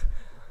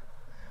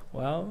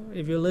 Well,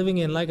 if you're living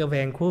in like a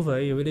Vancouver,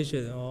 you really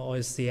should,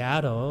 or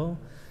Seattle,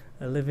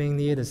 living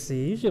near the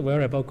sea, you should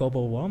worry about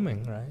global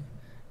warming, right?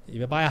 If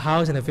you buy a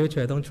house in the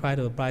future, don't try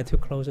to buy too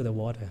close to the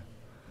water.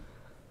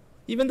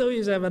 Even though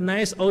you have a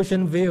nice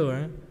ocean view,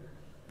 right?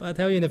 But I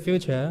tell you in the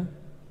future,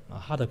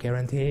 how to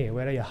guarantee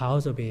whether your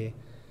house will be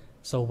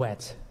so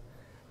wet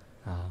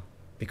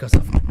because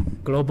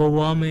of global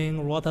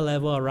warming, water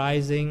level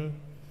rising.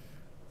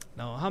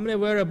 Now, how many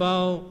worry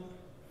about?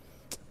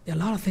 There are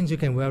a lot of things you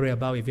can worry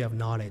about if you have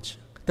knowledge.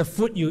 The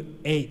food you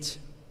ate,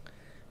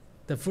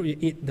 the food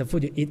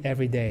you eat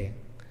every day.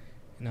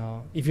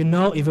 If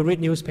you read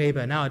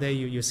newspaper nowadays,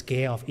 you're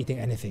scared of eating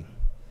anything.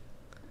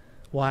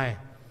 Why?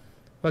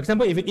 For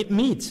example, if you eat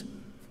meat,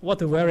 what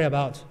to worry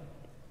about?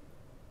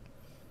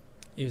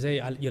 You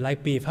say you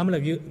like beef. How many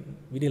of you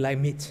really like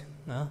meat?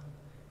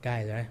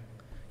 Guys, right?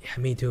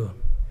 Yeah, me too.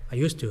 I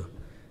used to,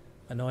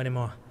 but not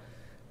anymore.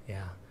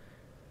 Yeah.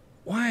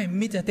 Why?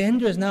 Meat are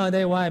dangerous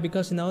nowadays. Why?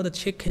 Because the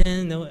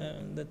chicken,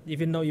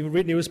 if you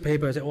read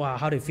newspapers, wow,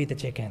 how do you feed the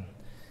chicken?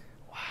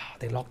 Wow,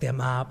 they lock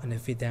them up and they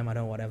feed them,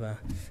 whatever,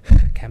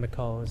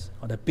 chemicals.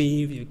 Or the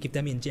beef, you give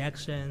them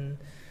injection,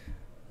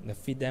 they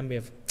feed them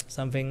with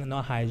something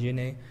not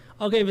hygienic.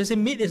 Okay, if you say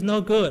meat is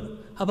no good,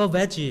 how about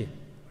veggie?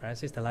 Right,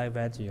 sister like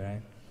veggie,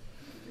 right?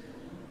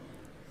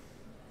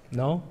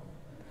 No?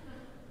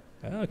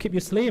 Keep you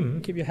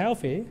slim, keep you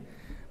healthy.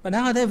 But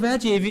nowadays,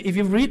 veggie, if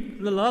you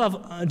read a lot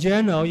of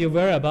journal, you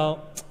worry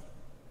about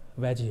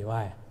veggie.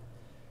 Why?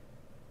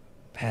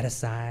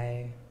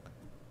 Pesticide,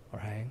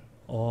 right?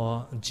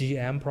 Or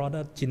GM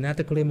product,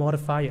 genetically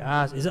modified. You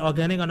ask, is it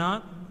organic or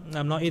not?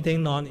 I'm not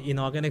eating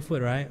inorganic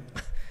food, right?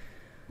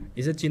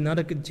 Is it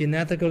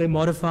genetically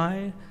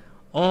modified?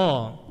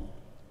 Or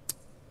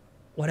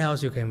what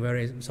else you can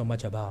worry so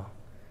much about?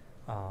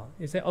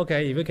 You say,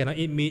 okay, if you cannot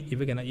eat meat, if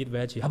you cannot eat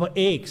veggie, how about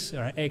eggs?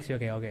 All right, eggs,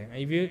 okay.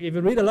 If you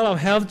read a lot of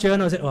health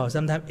journals, say,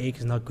 sometimes egg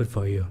is not good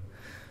for you.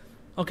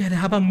 Okay, then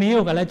how about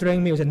milk? I like to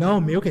drink milk. Say,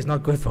 no, milk is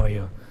not good for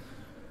you.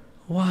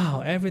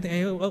 Wow, everything.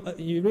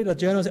 You read a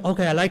journal, say,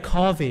 okay, I like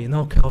coffee.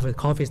 No,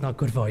 coffee is not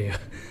good for you.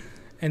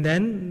 And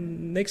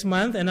then next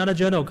month, another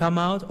journal come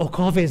out,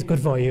 coffee is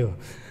good for you.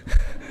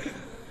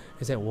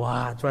 You say,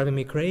 wow, driving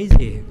me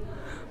crazy.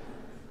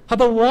 How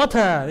about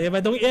water? If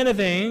I don't eat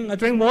anything, I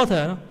drink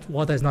water.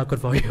 Water is not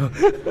good for you.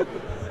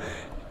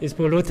 It's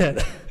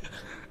polluted,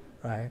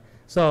 right?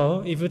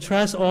 So if you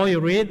trust all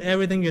you read,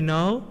 everything you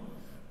know,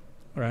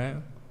 right?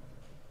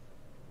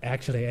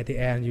 Actually, at the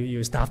end,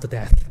 you starve to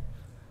death.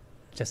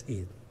 Just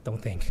eat.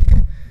 Don't think.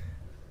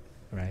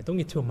 Right? Don't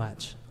eat too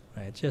much.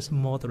 Right? Just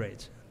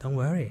moderate. Don't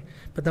worry.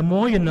 But the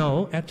more you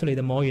know,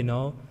 the more you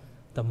know,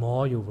 the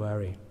more you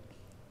worry.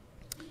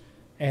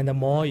 And the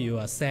more you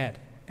are sad.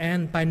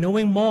 And by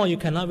knowing more, you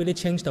cannot really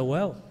change the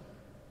world.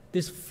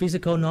 This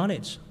physical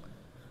knowledge.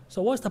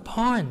 So what's the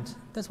point?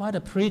 That's why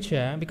the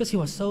preacher, because he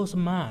was so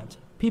smart,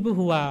 people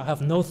who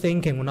have no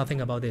thinking will not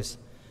think about this.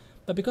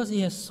 But because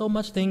he has so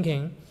much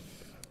thinking,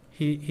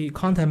 he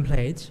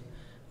contemplates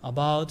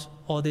about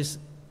all this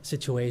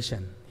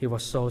situation. He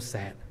was so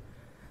sad.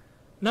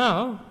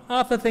 Now,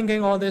 after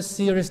thinking all this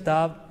serious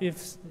stuff,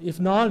 if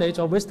knowledge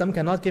or wisdom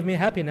cannot give me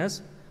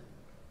happiness,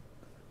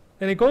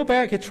 then he go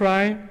back, he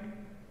try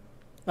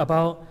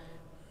about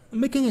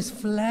making his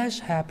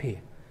flesh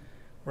happy,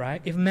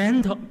 right? If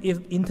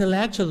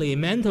intellectually,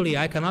 mentally,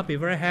 I cannot be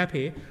very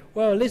happy,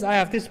 well, at least I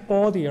have this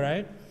body,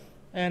 right?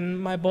 And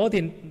my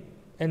body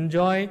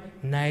enjoy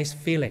nice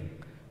feeling.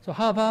 So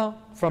how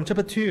about from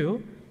chapter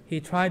 2, he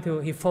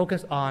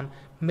focused on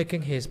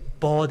making his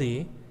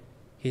body,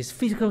 his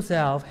physical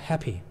self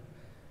happy.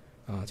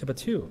 Chapter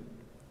 2,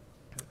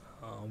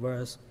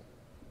 verse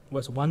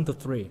 1 to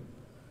 3.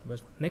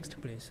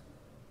 Next, please.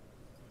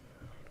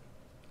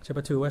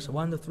 Chapter 2, verse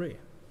 1 to 3.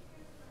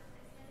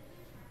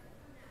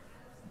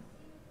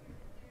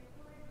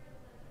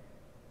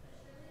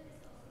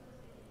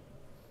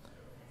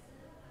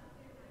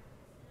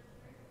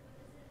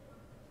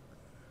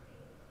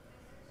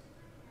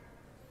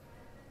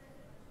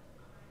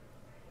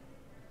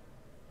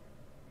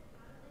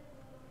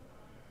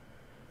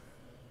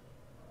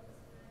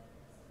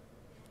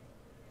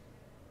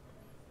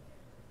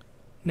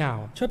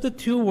 Now, chapter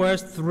 2,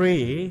 verse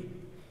 3,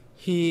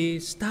 he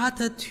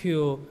started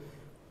to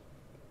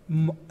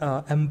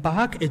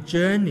embark a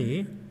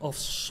journey of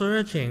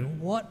searching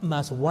what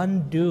must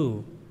one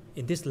do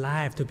in this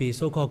life to be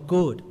so-called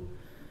good.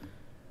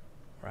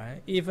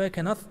 Right? If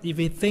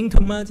he think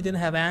too much, he didn't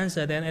have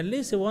answer, then at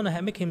least he want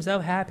to make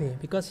himself happy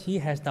because he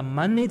has the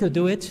money to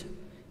do it,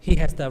 he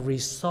has the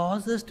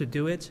resources to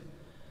do it.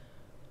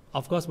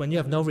 Of course, when you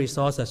have no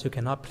resources, you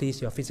cannot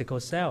please your physical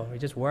self. You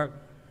just work.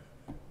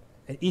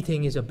 And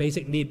eating is your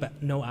basic need,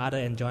 but no other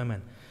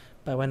enjoyment.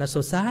 But when a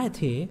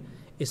society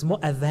is more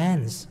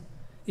advanced,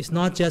 it's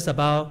not just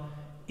about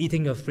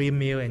eating your free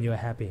meal and you're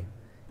happy.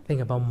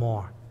 Think about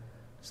more.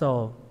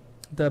 So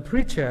the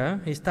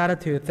preacher, he started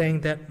to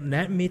think that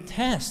let me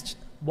test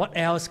what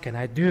else can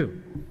I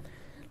do.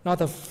 Now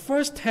the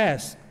first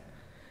test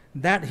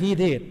that he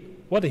did,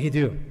 what did he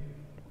do?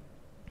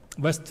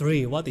 Verse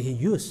 3, what did he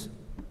use?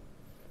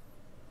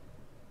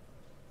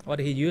 What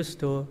did he use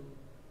to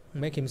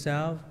make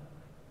himself,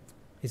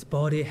 his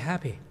body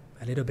happy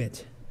a little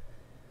bit?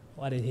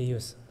 What did he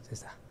use,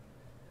 sister?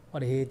 What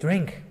did he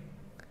drink?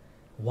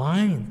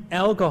 Wine,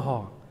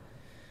 alcohol.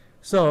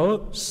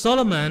 So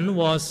Solomon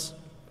was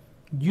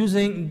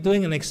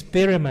doing an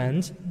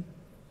experiment.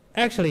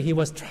 Actually, he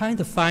was trying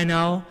to find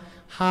out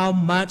how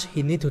much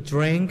he need to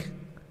drink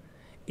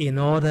in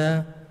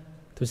order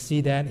to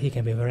see that he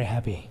can be very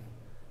happy.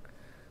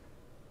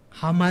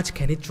 How much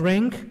can he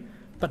drink,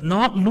 but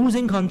not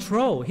losing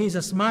control? He's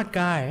a smart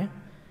guy.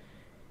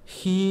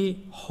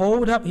 He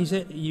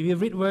said, if you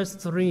read verse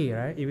 3,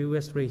 right? If you read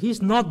verse 3,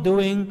 he's not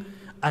doing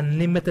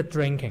unlimited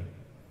drinking.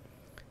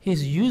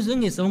 He's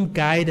using his own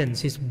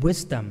guidance, his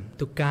wisdom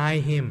to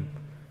guide him.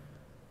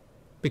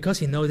 Because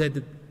he knows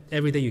that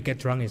every day you get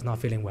drunk is not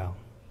feeling well.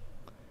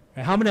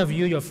 Right? How many of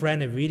you, your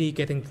friend, are really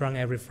getting drunk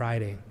every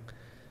Friday?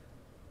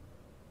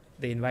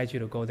 They invite you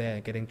to go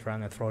there getting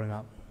drunk and throwing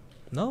up.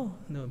 No.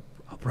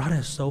 Our brother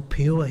is so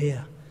pure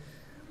here.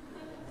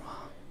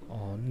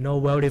 Oh, no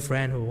wealthy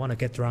friend who want to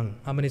get drunk.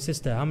 How many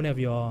sisters, how many of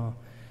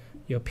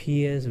your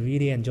peers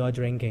really enjoy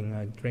drinking,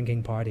 a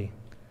drinking party?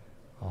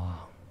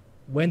 Oh.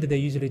 When do they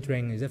usually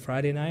drink? Is it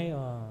Friday night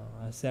or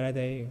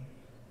Saturday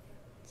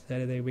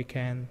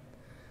weekend?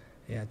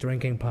 Yeah,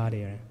 drinking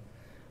party. Right?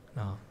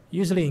 No.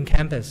 Usually in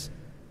campus,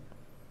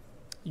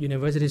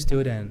 university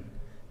students,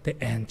 they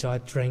enjoy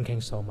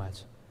drinking so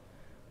much.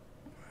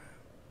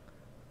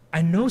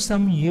 I know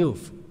some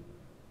youth,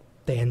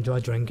 they enjoy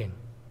drinking.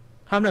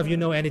 How many of you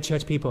know any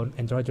church people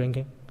enjoy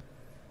drinking?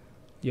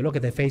 You look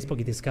at their Facebook,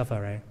 you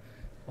discover, right?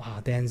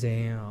 Wow,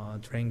 dancing or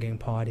drinking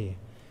party.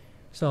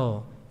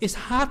 So it's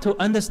hard to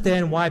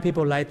understand why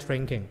people like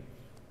drinking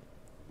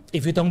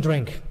if you don't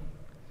drink.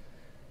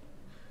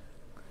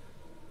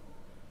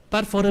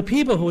 But for the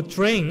people who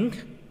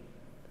drink,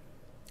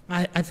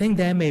 I think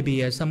there may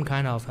be some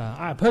kind of,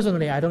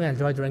 personally, I don't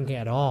enjoy drinking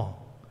at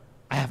all.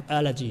 I have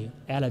allergy.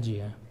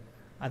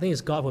 I think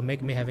it's God who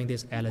make me having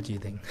this allergy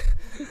thing.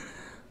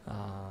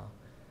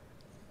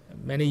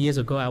 Many years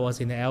ago, I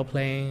was in the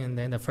airplane, and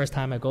then the first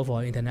time I go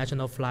for an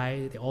international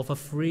flight, they offer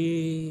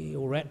free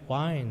red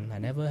wine. I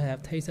never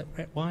have tasted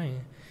red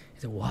wine.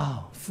 He said,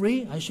 wow,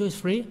 free? Are you sure it's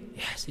free?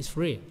 Yes, it's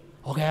free.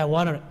 Okay, I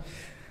want it.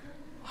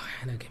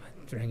 Okay,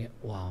 I drink it.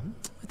 Wow,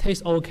 it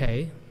tastes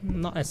okay.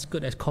 Not as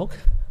good as Coke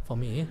for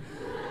me,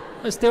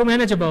 but still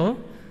manageable.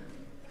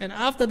 And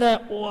after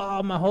that,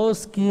 wow, my whole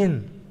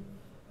skin,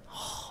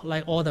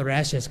 like all the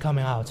rashes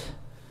coming out.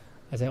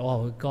 I said,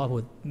 oh, God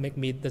would make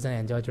me doesn't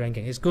enjoy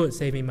drinking. It's good,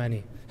 save me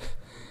money.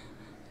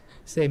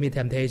 Save me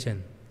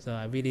temptation. So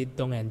I really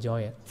don't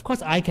enjoy it. Of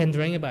course, I can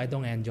drink it, but I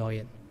don't enjoy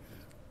it.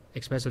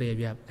 Especially if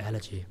you have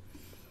allergy.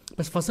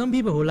 But for some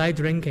people who like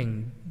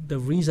drinking, the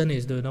reason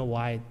is to know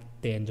why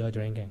they enjoy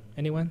drinking.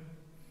 Anyone?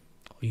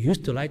 You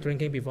used to like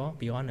drinking before?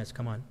 Be honest,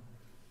 come on.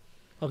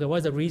 Okay,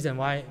 what's the reason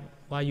why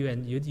you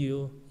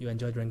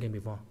enjoy drinking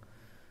before?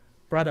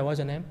 Brother, what's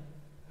your name?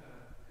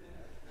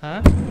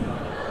 Huh?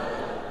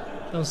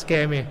 Don't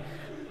scare me.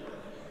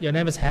 Your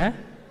name is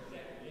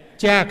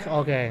Jack.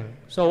 Okay.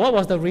 So what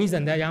was the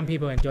reason that young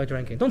people enjoy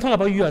drinking? Don't talk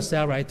about you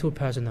yourself, right? Too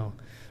personal.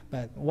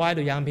 But why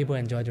do young people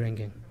enjoy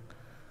drinking?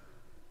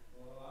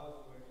 Well, I was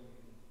working at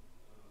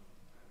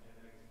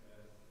Express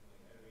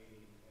every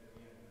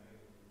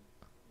night.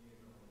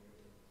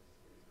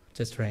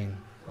 Just drink.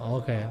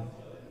 Okay.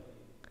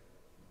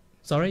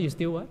 Sorry, you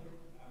still what?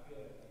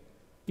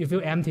 You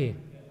feel empty?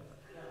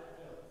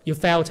 You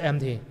felt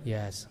empty?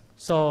 Yes.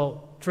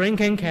 So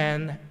drinking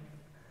can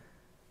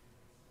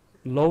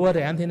lower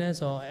the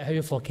emptiness or have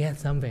you forget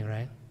something,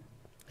 right?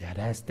 Yeah,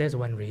 that's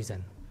one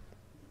reason.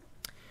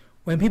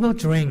 When people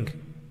drink,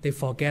 they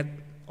forget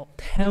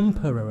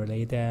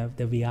temporarily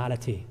the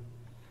reality.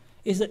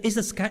 It's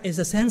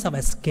a sense of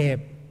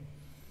escape,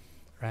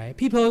 right?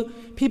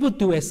 People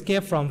do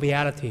escape from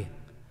reality.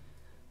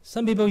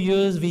 Some people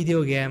use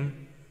video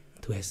game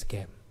to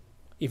escape.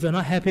 If you're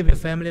not happy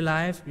with family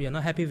life, you're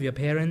not happy with your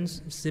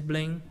parents,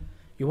 sibling,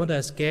 you want to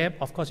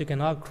escape, of course you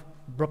cannot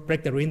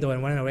break the window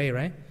and run away,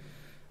 right?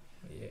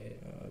 Yeah,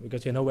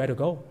 because you know where to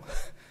go.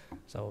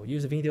 So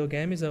use a video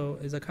game is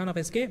a kind of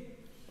escape,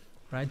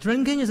 right?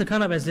 Drinking is a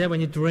kind of escape. When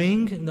you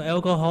drink, the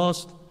alcohol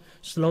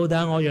slow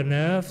down all your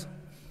nerves,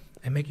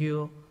 and make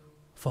you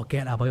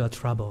forget about your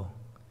trouble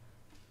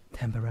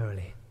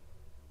temporarily.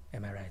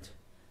 Am I right?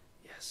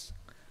 Yes.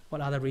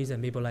 What other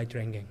reason people like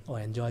drinking or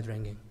enjoy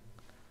drinking?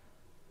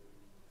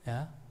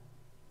 Yeah?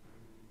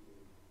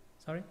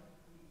 Sorry?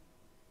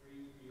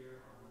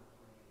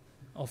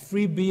 Oh,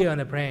 free beer on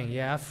the plane.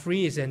 Yeah,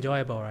 free is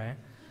enjoyable, right?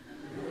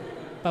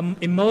 But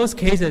in most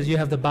cases, you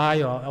have to buy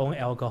your own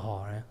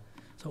alcohol, right?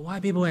 So why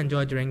people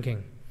enjoy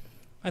drinking?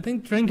 I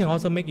think drinking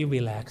also make you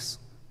relax.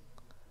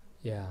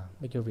 Yeah,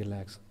 make you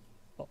relax.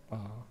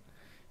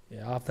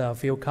 Yeah, after a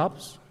few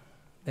cups,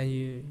 then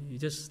you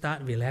just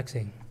start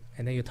relaxing.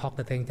 And then you talk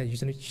the things that you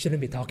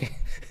shouldn't be talking.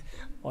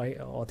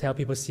 or tell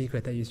people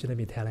secret that you shouldn't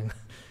be telling.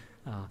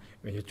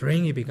 When you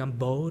drink, you become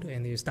bold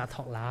and you start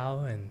talk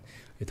loud and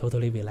you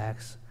totally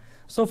relax.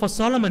 So for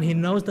Solomon, he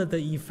knows that the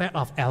effect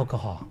of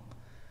alcohol,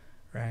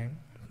 right?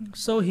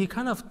 So he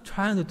kind of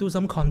trying to do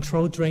some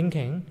controlled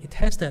drinking. He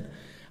tested,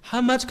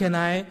 how much can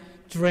I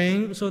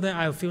drink so that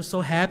I feel so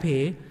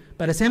happy,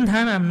 but at the same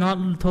time, I'm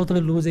not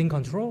totally losing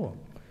control.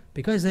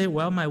 Because he said,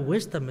 well, my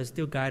wisdom is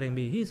still guiding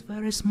me. He's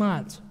very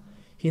smart.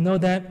 He knows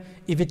that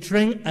if you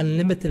drink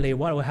unlimitedly,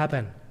 what will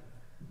happen?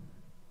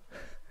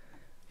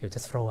 You'll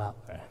just throw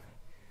up. Right?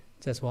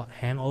 Just what?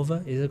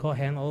 Hangover? Is it called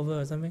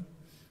hangover or something?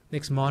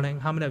 Next morning,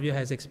 how many of you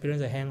has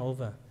experienced a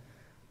hangover?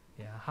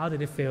 Yeah, how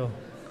did it feel?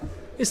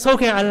 It's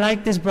okay, I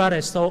like this brother,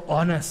 he's so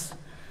honest.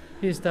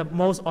 He's the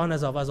most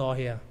honest of us all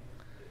here.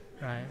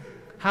 Right?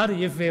 How do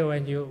you feel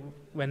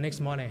when next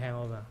morning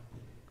hangover?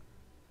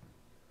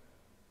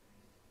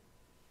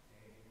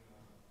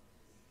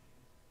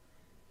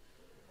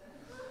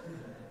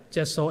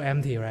 Just so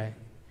empty, right?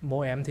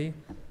 More empty?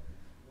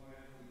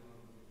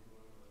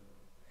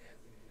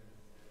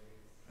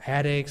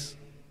 Headaches,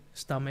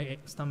 stomach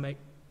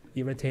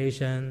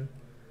irritation,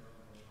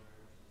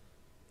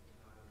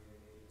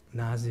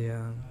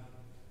 nausea.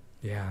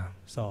 Yeah,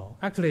 so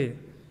actually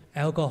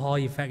alcohol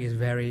effect is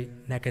very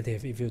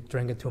negative if you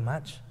drink it too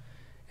much.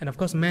 And of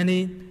course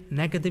many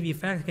negative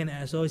effects can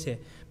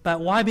associate.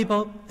 But why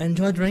people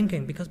enjoy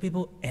drinking? Because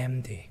people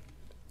empty.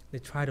 They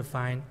try to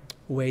find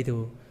a way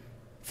to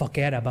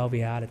forget about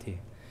reality.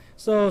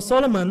 So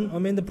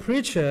Solomon, the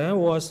preacher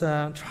was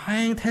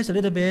trying to test a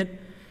little bit,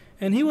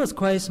 and he was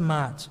quite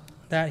smart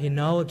that he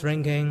knows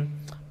drinking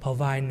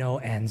provide no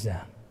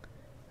answer.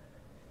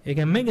 It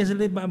can make his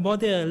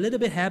body a little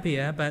bit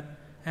happier, but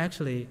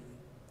actually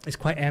it's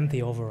quite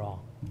empty overall.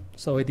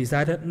 So he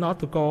decided not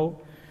to go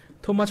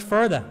too much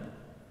further.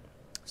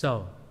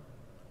 So,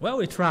 well,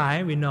 we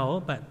try, we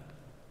know, but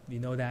we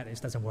know that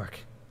it doesn't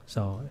work.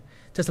 So,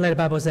 just like the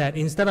Bible said,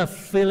 instead of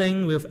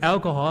filling with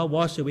alcohol,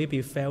 what should we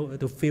be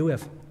filled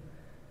with?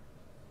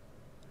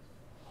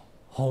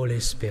 Holy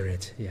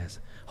Spirit, yes.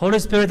 Holy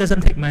Spirit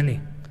doesn't take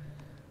money.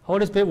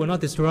 Holy Spirit will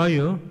not destroy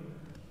you.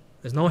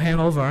 There's no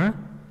hangover,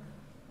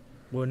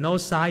 with no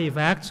side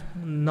effect,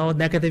 no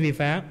negative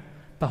effect.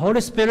 But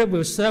Holy Spirit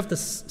will serve the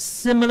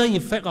similar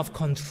effect of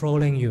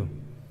controlling you.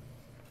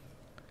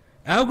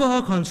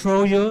 Alcohol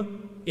control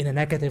you in a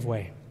negative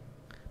way,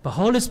 but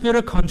Holy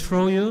Spirit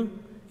control you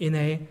in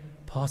a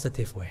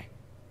positive way,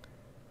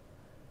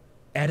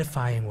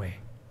 edifying way.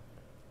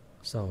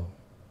 So,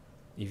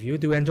 if you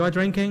do enjoy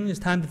drinking, it's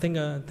time to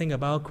think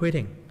about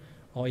quitting.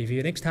 Or if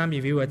you next time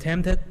if you are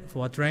tempted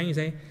for a drink, you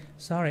say,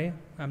 "Sorry,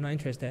 I'm not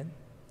interested."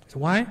 So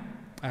why?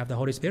 I have the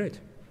Holy Spirit.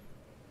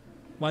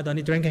 Why don't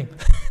you drinking?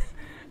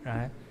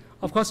 Right?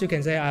 Of course, you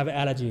can say I have an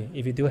allergy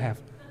if you do have,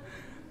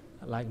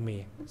 like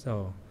me.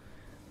 So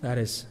that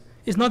is.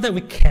 It's not that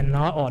we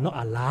cannot or not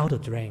allowed to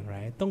drink,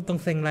 right? Don't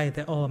think like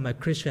that. Oh, I'm a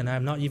Christian.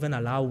 I'm not even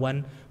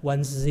allowed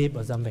one sip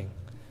or something.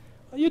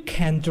 You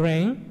can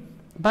drink,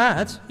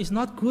 but it's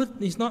not good.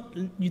 It's not.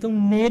 You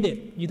don't need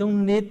it. You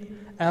don't need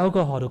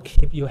alcohol to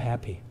keep you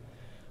happy.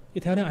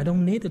 You tell them, I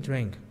don't need to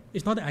drink.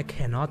 It's not that I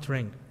cannot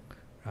drink.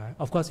 Right?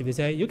 Of course, if you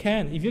say, you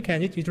can. If you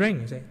can, you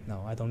drink. You say,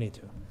 no, I don't need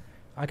to.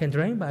 I can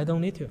drink, but I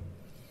don't need to.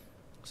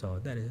 So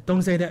that is.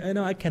 Don't say that,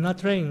 I cannot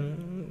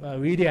drink.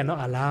 Really, I'm not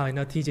allowed.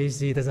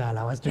 TJC doesn't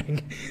allow us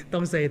drink.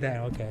 Don't say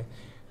that, okay.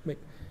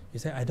 You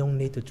say, I don't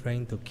need to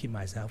drink to keep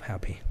myself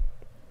happy.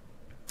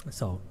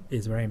 So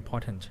it's very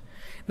important.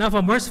 Now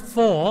from verse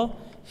 4,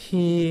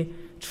 he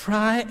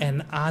tried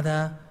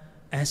another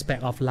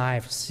aspect of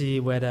life, see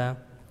whether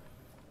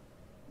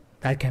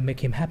that can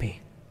make him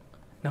happy.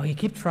 Now he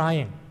keep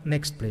trying.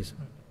 Next, please.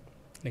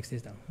 Next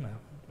is down. No.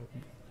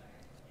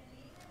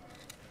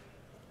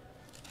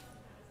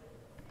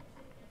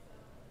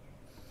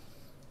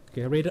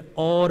 Okay, read it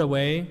all the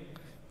way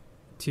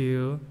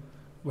to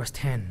verse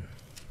 10.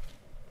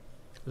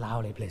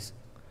 Loudly, please.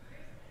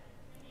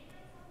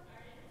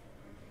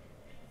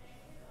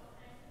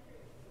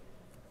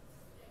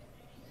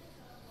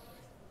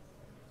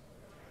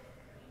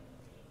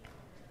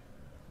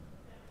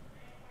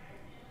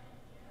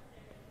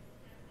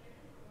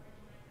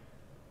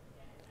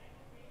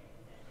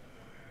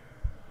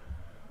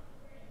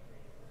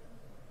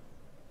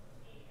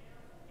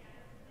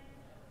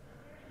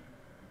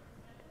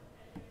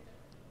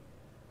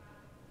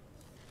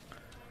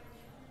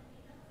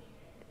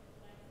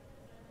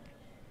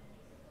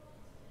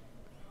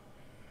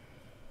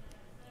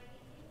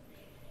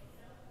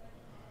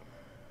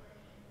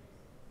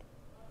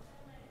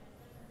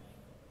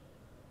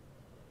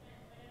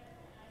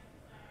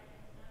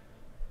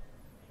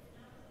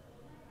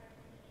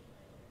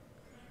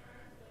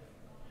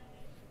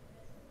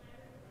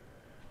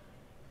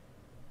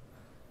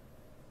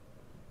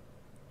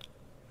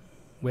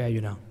 Where are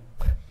you now?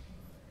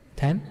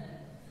 10?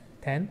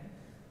 10?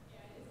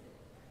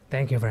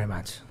 Thank you very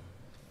much.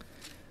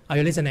 Are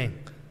you listening?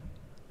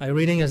 Are you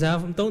reading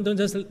yourself? Don't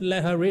just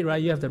let her read,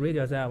 right? You have to read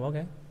yourself,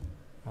 okay?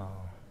 Oh.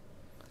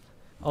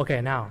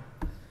 Okay, now,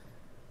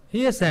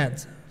 here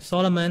said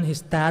Solomon, he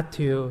started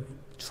to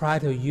try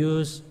to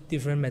use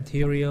different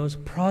materials,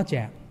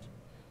 projects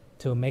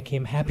to make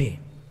him happy.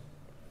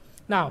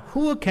 Now,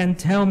 who can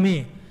tell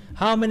me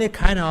how many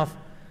kind of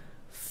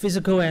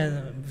physical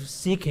and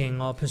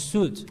seeking or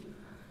pursuit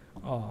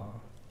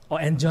or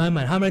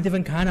enjoyment, how many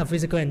different kind of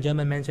physical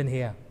enjoyment mentioned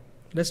here?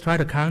 Let's try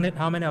to count it.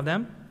 How many of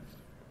them?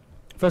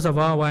 First of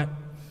all, what?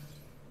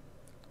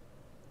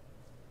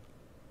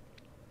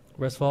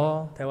 Verse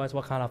 4, tell us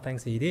what kind of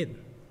things he did.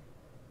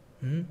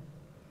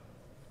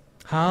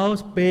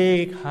 House,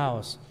 big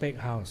house, big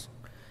house.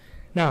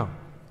 Now,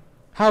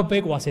 how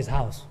big was his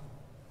house?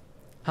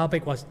 How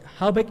big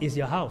is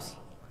your house?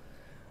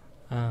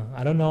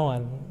 I don't know.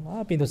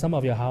 I've been to some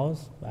of your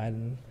house,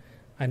 and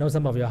I know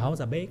some of your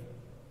houses are big,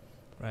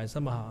 right?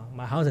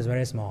 My house is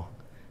very small,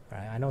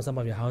 right? I know some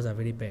of your houses are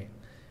really big.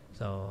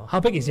 So, how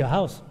big is your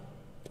house?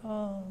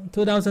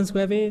 2,000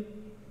 square feet,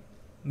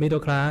 middle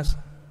class.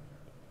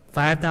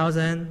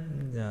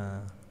 5,000,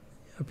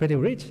 you're pretty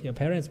rich. Your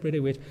parents pretty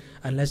rich,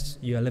 unless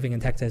you are living in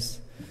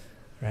Texas,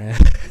 right?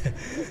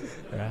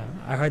 Right.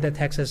 I heard that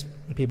Texas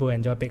people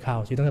enjoy big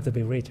house. You don't have to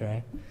be rich,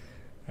 right?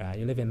 Right.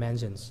 You live in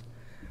mansions,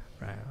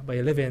 right? But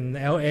you live in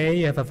LA,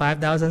 you have a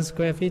 5,000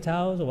 square feet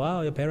house.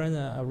 Wow, your parents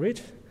are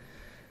rich.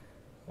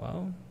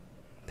 Wow,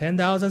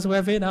 10,000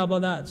 square feet. How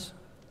about that?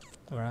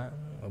 All right.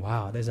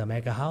 Wow, there's a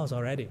mega house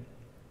already.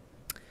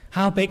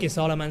 How big is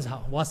Solomon's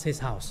house? What's his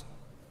house?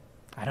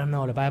 I don't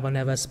know. The Bible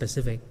never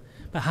specific.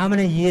 But how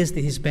many years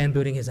did he spend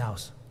building his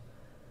house?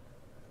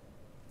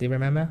 Do you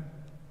remember?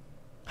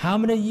 How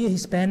many years he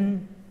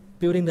spent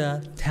building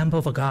the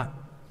temple for God?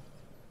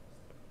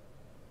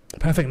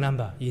 Perfect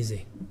number,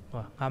 easy.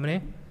 Well, how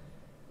many?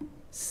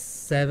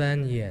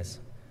 7 years.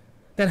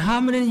 Then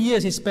how many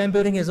years he spent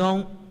building his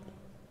own?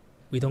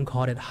 We don't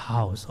call it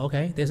house,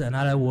 okay? There's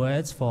another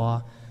word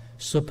for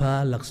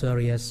super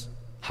luxurious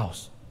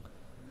house.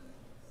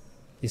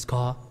 It's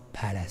called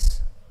palace.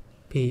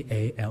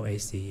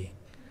 P-A-L-A-C-E.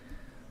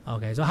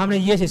 Okay, so how many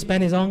years he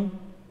built his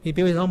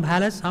own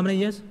palace? How many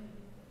years?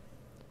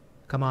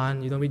 Come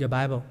on, you don't read your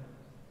Bible.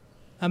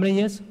 How many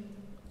years?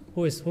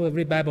 Who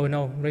read Bible?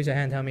 No, raise your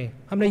hand, tell me.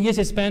 How many years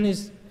he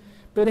spent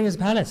building his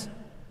palace?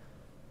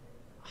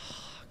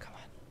 Oh, come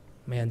on.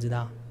 没人知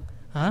道.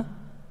 Huh?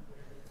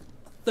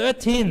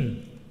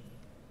 13.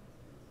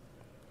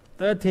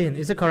 13,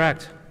 is it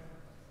correct?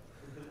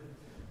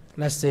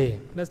 Let's see.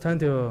 Let's turn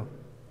to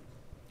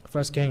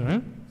 1 King, huh?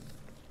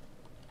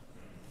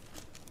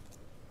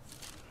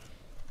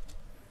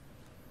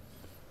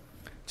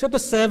 Chapter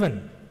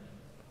 7,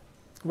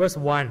 verse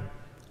 1.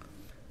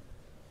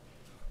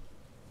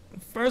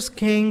 1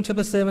 King,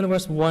 chapter 7,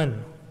 verse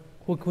 1.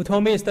 Who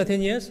told me it's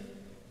 13 years?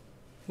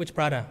 Which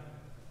brother?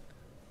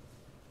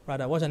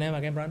 Brother, what's your name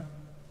again, brother?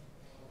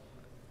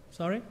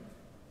 Sorry?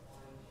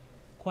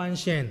 Quan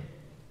Shen.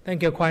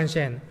 Thank you, Quan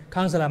Shen.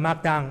 Counselor,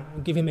 mark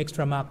down. Give him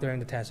extra mark during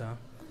the test, huh?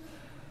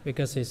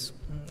 Because he's...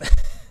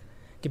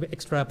 give it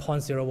extra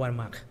 0.01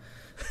 mark.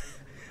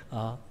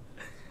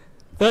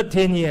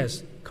 13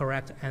 years,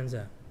 correct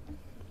answer.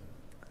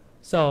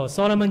 So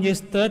Solomon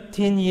used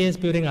 13 years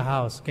building a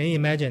house. Can you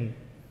imagine?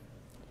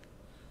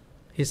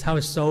 His house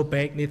is so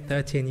big, need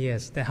 13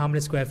 years. Then how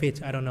many square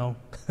feet? I don't know.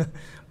 But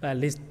at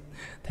least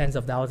tens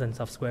of thousands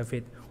of square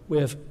feet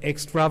with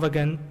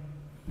extravagant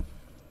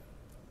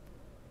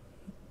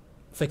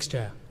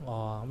fixture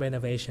or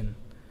renovation.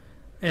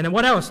 And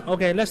what else?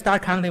 Okay, let's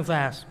start counting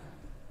fast.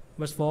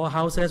 Verse 4,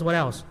 houses, what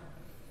else?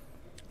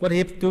 What did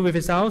he do with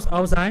his house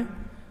outside?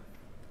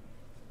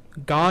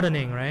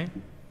 Gardening, right?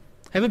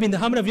 Have you been to,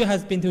 how many of you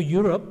has been to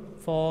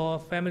Europe for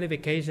family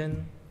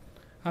vacation?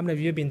 How many of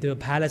you have been to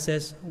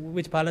palaces?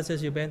 Which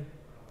palaces you been?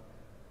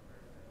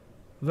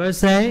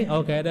 Versailles,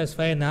 okay, that's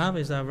fair enough.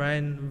 It's a very,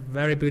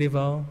 very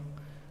beautiful.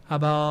 How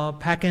about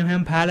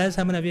Buckingham Palace?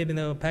 How many of you have been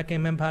to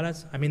Buckingham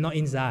Palace? I mean, not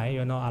inside.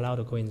 You're not allowed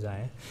to go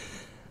inside.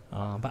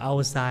 But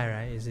outside,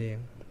 right? You see,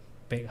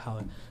 big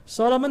house.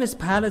 Solomon's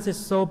palace is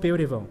so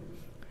beautiful.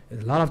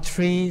 There's a lot of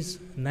trees,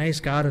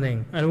 nice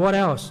gardening. And what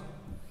else?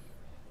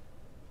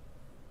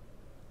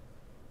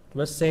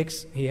 Verse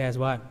 6, he has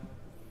what?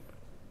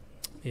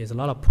 He has a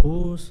lot of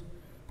pools,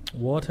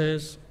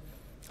 waters.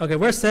 Okay,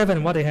 verse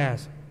 7, what he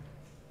has?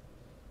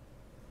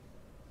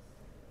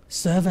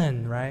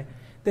 7, right?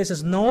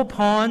 There's no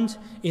point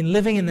in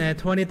living in a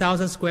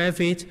 20,000 square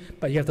feet,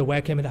 but you have to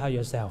vacuum it out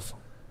yourself.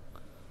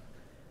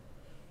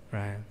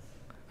 Right?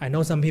 I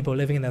know some people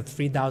living in a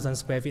 3,000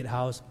 square feet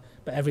house,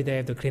 but every day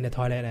have to clean the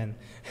toilet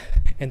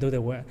and do the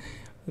work,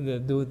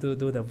 do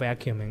the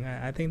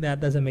vacuuming. I think that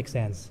doesn't make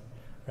sense,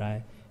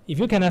 right? If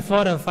you can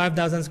afford a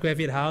 5,000 square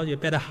feet house, you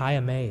better hire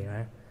a maid,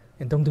 right?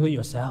 And don't do it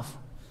yourself.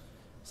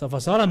 So for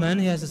Solomon,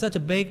 he has such a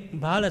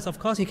big palace. Of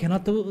course, he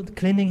cannot do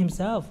cleaning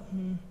himself.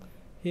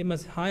 He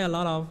must hire a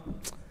lot of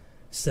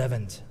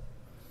servants.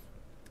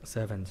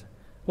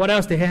 What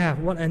else did he have?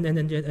 What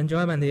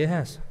enjoyment did he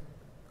have?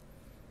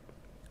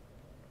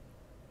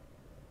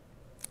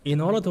 In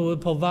order to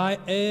provide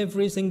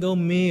every single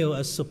meal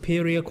a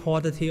superior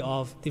quality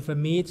of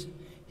different meat,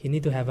 he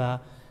need to have a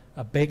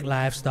big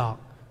livestock.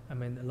 I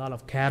mean, a lot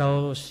of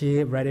cattle,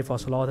 sheep ready for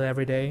slaughter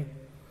every day.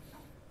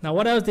 Now,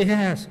 what else did he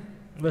have?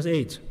 Verse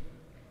 8.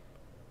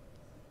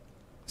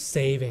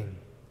 Saving.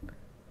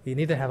 He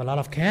need to have a lot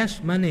of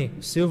cash, money,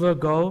 silver,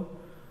 gold.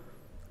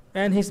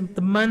 And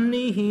the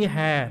money he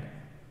had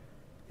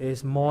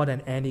is more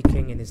than any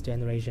king in his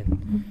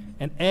generation.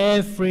 And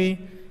every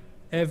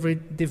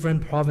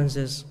different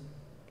provinces,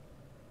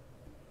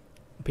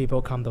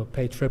 people come to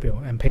pay tribute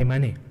and pay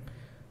money.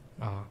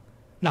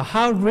 Now,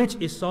 how rich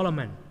is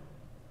Solomon?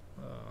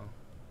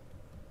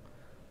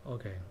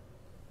 Okay.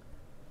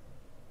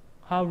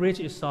 How rich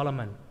is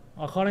Solomon?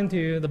 According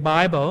to the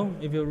Bible,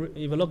 if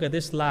you look at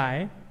this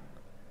slide,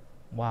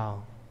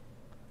 wow.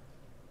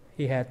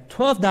 He had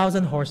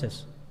 12,000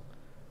 horses,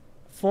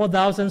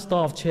 4,000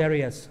 store of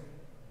chariots.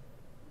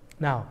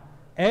 Now,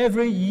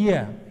 every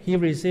year he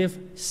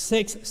received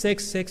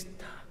 666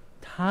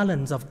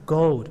 talents of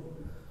gold.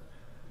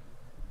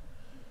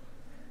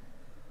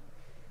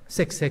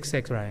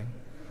 666, right?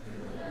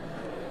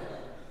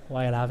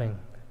 Why are you laughing?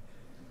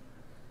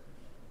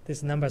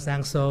 This number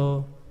sounds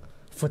so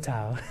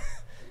futile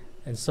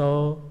and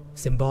so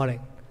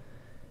symbolic.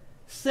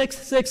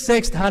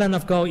 666 talent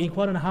of gold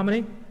equal to how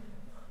many?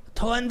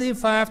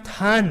 25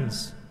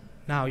 tons.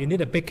 Now, you need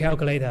a big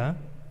calculator.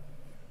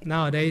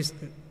 Nowadays,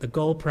 the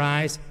gold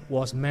price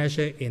was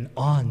measured in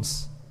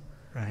ounce,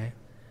 right?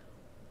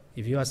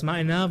 If you are smart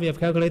enough, you have a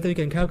calculator, you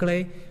can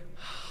calculate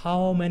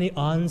how many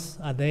ounces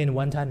are there in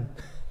 1 ton.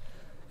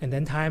 And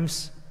then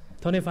times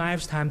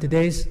 25 times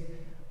today's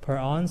per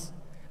ounce,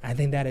 I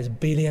think that is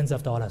billions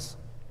of dollars.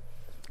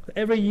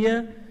 Every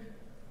year,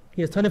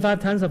 he has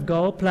 25 tons of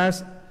gold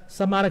plus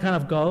some other kind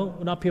of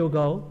gold, not pure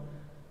gold.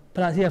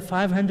 Plus he has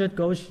 500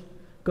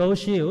 gold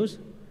shields.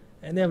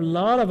 And they have a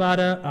lot of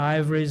other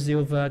ivory,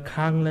 silver,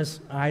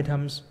 countless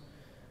items.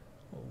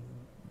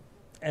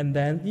 And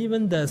then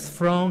even the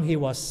throne he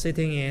was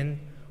sitting in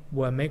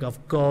were made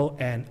of gold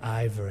and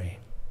ivory.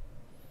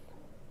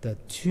 The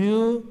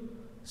two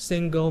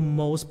single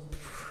most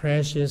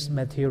precious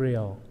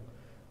material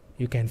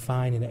you can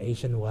find in the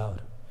ancient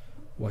world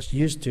was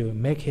used to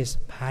make his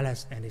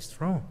palace and his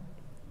throne.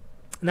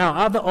 Now,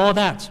 after all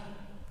that,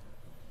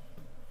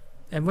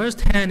 and verse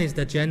 10 is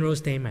the general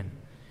statement.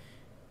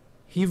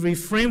 He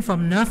refrained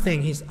from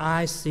nothing his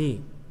eyes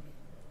see.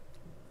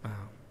 Wow.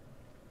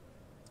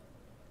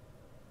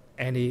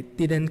 And he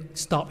didn't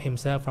stop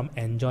himself from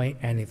enjoying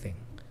anything.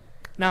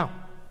 Now,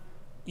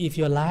 if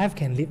your life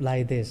can live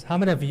like this, how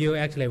many of you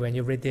actually, when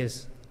you read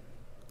this,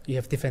 you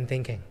have different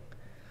thinking?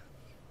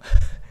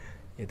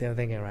 You're different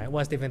thinking, right?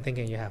 What's different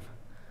thinking you have?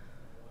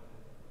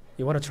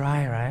 You want to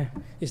try, right?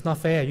 It's not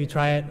fair. You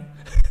try it.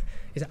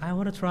 You say, I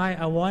want to try.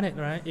 I want it,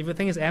 right? If you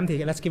think it's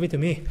empty, let's give it to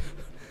me.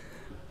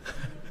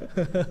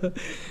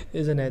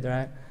 Isn't it,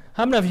 right?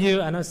 How many of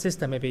you, I know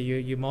sister, maybe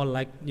you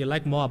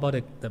like more about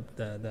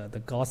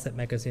the gossip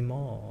magazine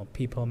more, or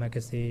People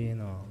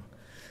magazine,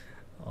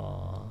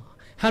 or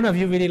how many of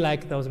you really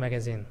like those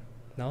magazines?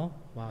 No?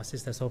 Wow,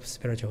 sister, so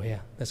spiritual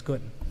here. That's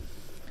good.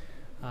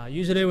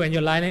 Usually when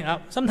you're lining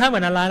up, sometimes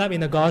when I line up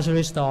in the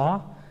grocery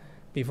store,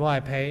 before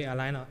I pay,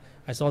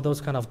 I saw those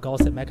kind of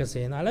gossip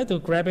magazine. I like to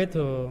grab it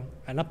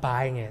I'm not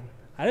buying it.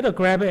 I like to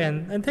grab it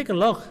and take a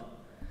look,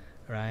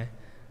 right?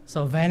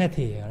 So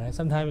vanity, right?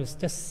 Sometimes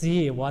just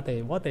see what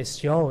they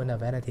show in the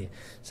vanity.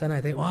 Sometimes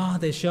I think, wow,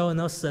 they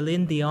show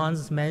Celine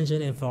Dion's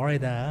mansion in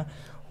Florida.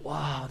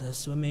 Wow, the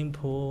swimming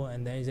pool,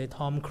 and then a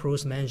Tom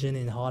Cruise mansion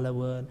in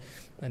Hollywood,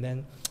 and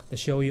then they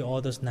show you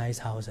all those nice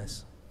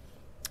houses.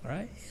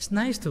 Right? It's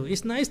nice to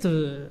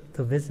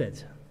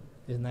visit.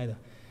 It's nice.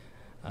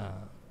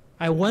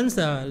 I once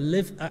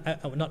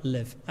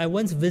I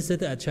once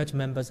visited a church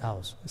member's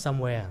house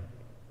somewhere.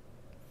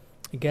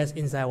 Guess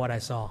inside what I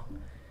saw?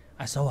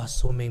 I saw a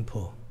swimming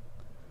pool,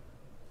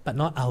 but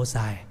not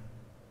outside.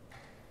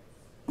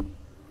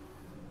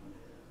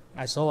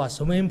 I saw a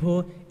swimming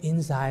pool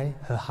inside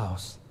her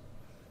house,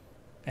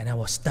 and I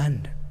was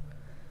stunned.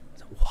 I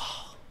said,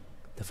 wow,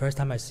 the first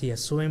time I see a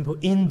swimming pool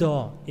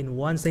indoor in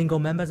one single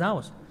member's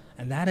house,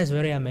 and that is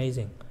very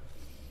amazing.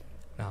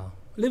 Now,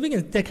 living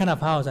in that kind of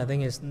house, I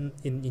think, is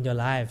in your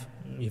life,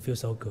 you feel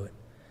so good.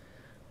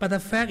 But the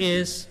fact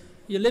is,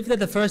 you live there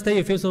the first day,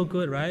 you feel so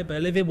good, right?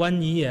 But live it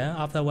 1 year,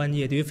 after 1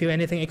 year, do you feel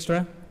anything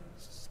extra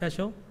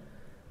special?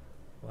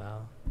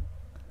 Well,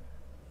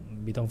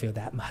 we don't feel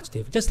that much.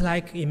 Just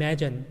like,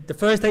 imagine, the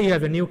first day you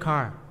have a new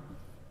car,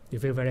 you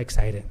feel very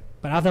excited.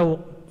 But after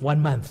 1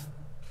 month,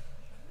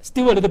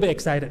 still a little bit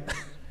excited.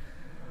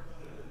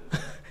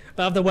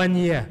 But after 1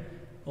 year,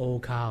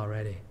 old car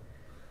already.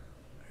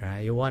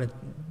 Right?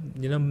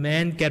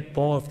 Men get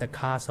bored of the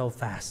car so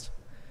fast.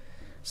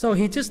 So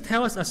he just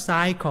tells us a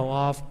cycle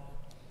of,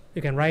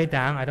 you can write it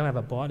down. I don't have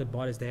a board. The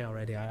board is there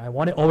already. I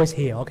want it always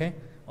here, okay?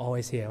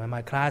 Always here. When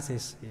my class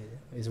is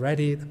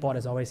ready, the board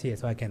is always here,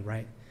 so I can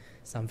write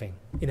something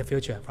in the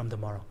future from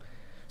tomorrow.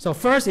 So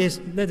first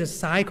is the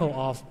cycle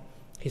of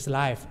his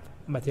life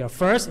material.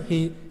 First,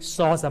 he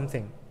saw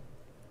something.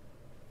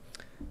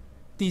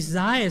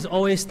 Desire is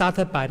always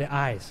started by the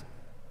eyes.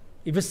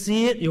 If you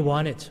see it, you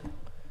want it.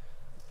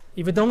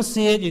 If you don't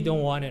see it, you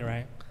don't want it,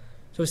 right?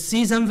 So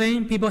see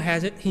something, people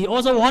has it. He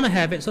also want to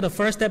have it. So the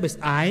first step is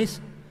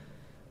eyes.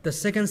 The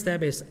second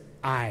step is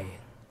eye.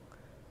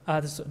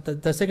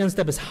 The second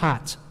step is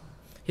heart.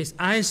 His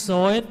eyes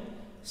saw it.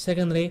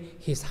 Secondly,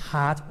 his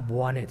heart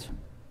wanted it.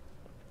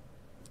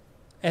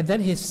 And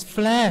then his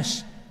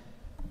flesh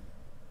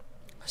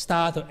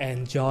start to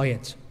enjoy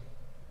it.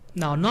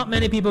 Now, not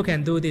many people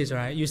can do this,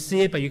 right? You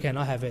see it, but you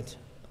cannot have it.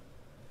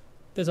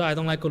 That's why I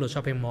don't like go to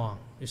shopping mall.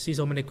 You see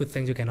so many good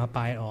things, you cannot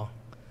buy it all.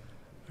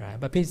 Right?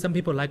 But some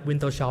people like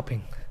window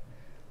shopping.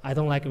 I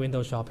don't like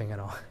window shopping at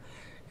all.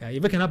 Yeah,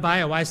 if you cannot buy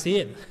it, why see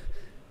it?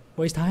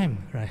 Waste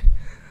time, right?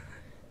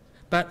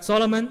 But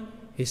Solomon,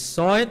 he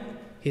saw it,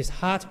 his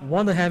heart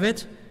wanted to have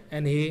it,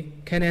 and he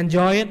can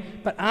enjoy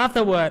it. But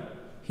afterward,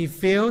 he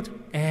felt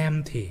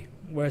empty.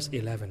 Verse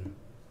 11.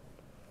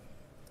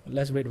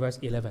 Let's read verse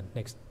 11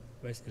 next.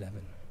 Verse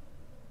 11.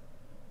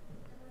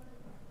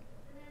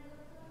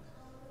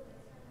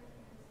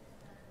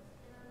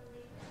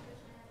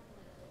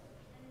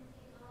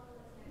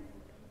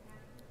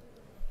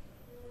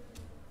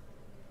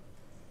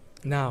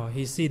 Now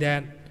he see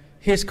that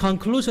his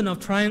conclusion of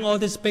trying all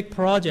this big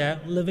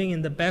project, living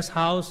in the best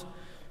house,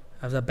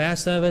 have the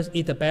best service,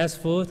 eat the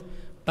best food,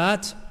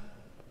 but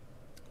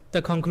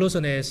the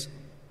conclusion is,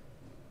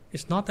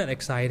 it's not that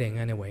exciting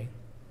anyway.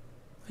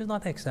 It's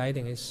not that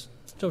exciting. It's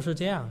就是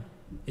这样.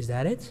 Is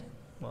that it?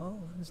 Well,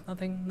 it's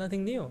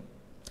nothing new.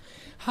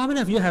 How many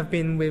of you have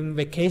been on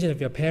vacation with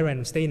your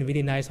parents, stay in a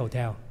really nice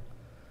hotel?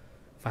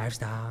 5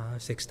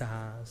 stars, 6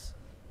 stars.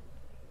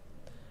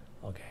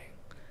 Okay.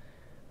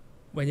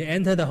 When you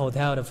enter the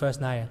hotel the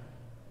first night,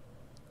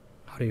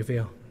 how do you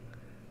feel?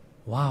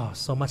 Wow,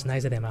 so much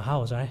nicer than my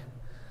house, right?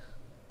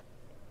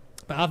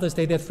 But after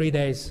staying there 3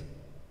 days,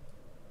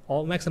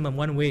 or maximum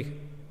 1 week,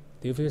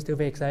 do you still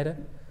feel excited?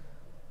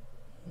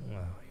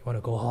 Well, you want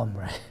to go home,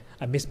 right?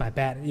 I miss my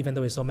bed, even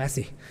though it's so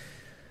messy.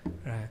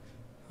 Right?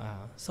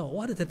 So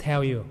what did it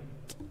tell you?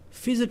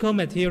 Physical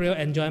material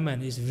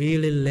enjoyment is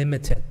really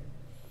limited.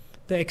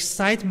 The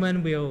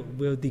excitement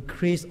will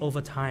decrease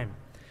over time.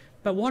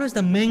 But what is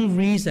the main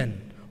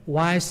reason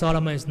why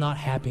Solomon is not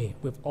happy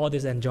with all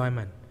this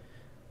enjoyment?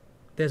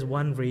 There's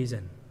one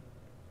reason.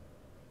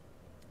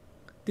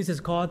 This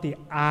is called the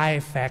I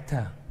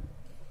factor.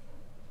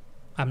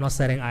 I'm not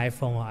selling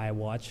iPhone or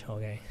iWatch,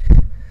 okay?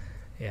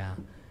 Yeah.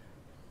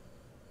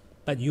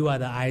 But you are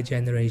the I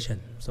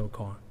generation,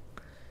 so-called.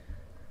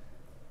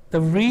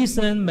 The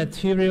reason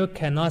material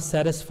cannot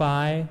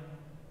satisfy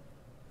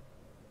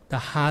the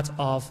heart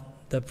of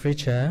the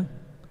preacher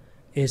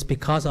is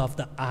because of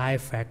the I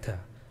factor.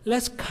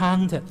 Let's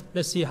count it.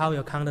 Let's see how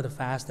you count it the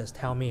fastest.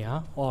 Tell me,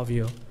 all of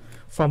you.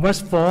 From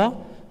verse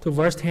 4 to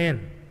verse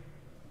 10.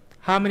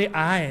 How many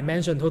I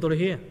mentioned totally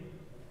here?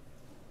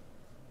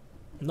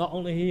 Not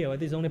only here,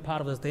 this is only part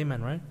of the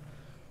statement, right?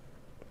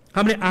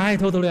 How many I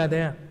totally are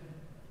there?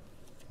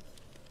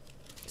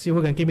 See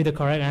who can give me the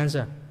correct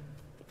answer.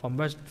 From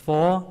verse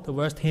 4 to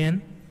verse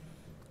 10.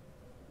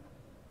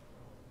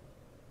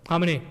 How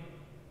many?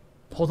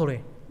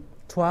 Totally.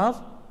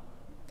 12?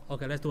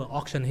 Okay, let's do an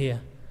auction here.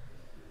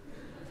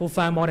 Who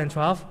find more than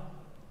 12?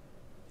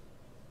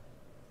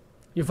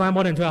 You find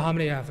more than 12, how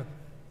many you have?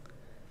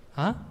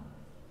 Huh?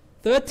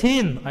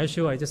 13. Are you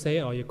sure I just say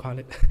it or you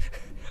count it?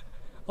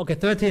 Okay,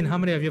 13. How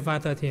many of you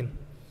find 13?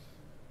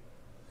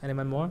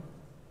 Anyone more?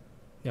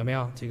 有没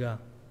有几个?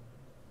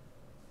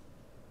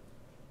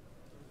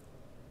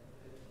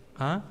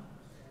 Huh?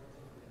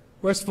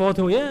 Verse 4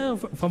 to, yeah,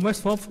 from verse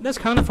 4. Let's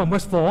count it from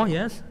verse 4,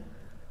 yes?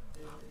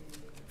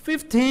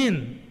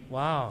 15.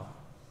 Wow.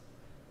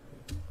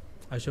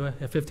 Are you sure?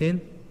 Yeah, 15?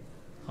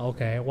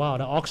 Okay, wow,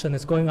 the auction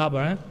is going up,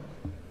 right?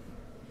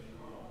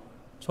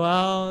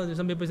 12,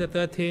 some people say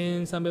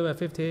 13, some people say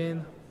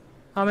 15.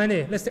 How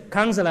many? Let's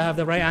counselor have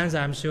the right answer,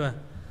 I'm sure.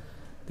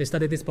 They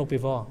studied this book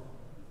before.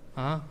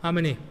 Huh? How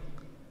many?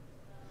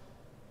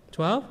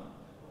 12?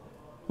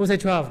 Who say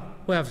 12?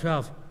 Who have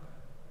 12?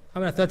 How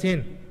many are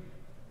 13?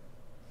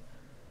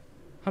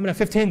 How many are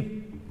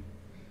 15?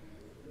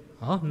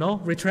 Oh, no?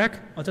 Retract?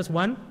 Or just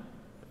one?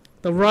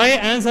 The right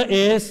answer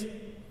is,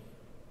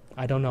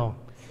 I don't know.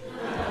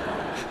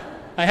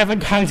 I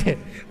haven't counted,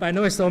 but I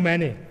know it's so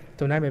many.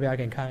 Tonight maybe I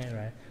can count it,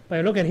 right?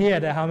 But look at here,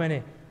 there are how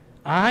many?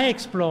 I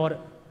explored,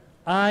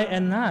 I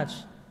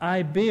enlarged,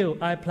 I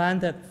built, I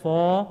planted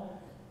for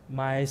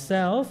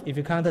myself. If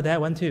you counted that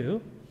one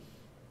too.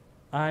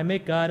 I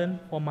make garden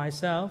for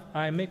myself.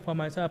 I make for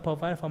myself,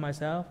 provide for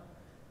myself.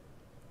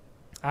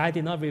 I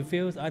did not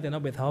refuse, I did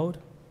not withhold.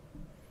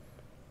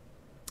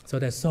 So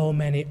there's so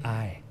many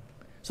I.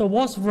 So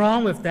what's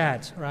wrong with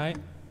that, right?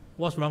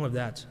 What's wrong with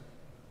that?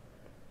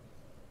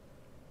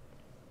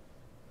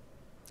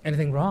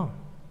 Anything wrong?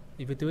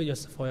 If you do it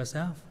just for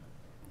yourself,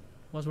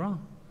 what's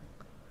wrong?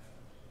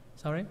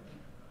 Sorry?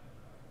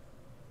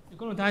 You're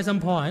going to die some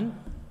point.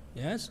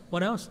 Yes?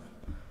 What else?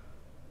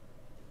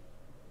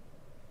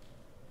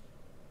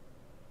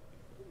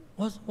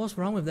 What's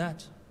wrong with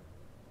that?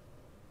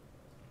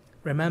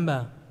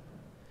 Remember,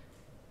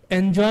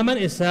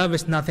 enjoyment itself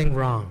is nothing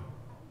wrong.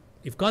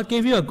 If God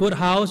gave you a good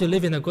house, you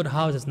live in a good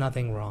house, there's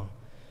nothing wrong.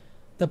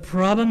 The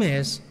problem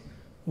is,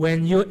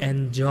 when you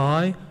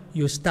enjoy,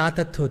 you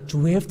started to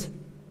drift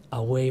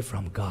away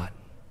from God.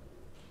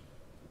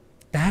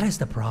 That is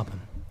the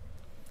problem.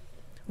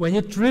 When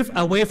you drift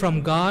away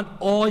from God,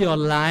 all your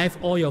life,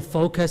 all your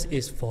focus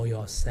is for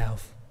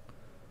yourself.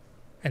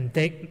 And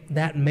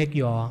that make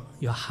your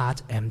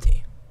heart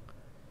empty.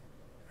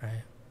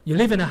 Right? You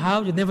live in a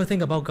house, you never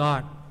think about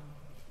God.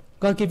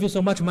 God gives you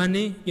so much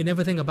money, you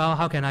never think about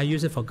how can I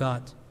use it for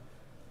God.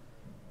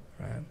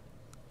 Right?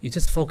 You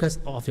just focus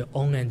on your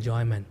own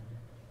enjoyment.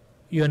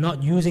 You are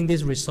not using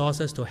these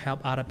resources to help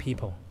other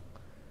people.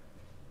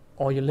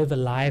 Or you live a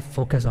life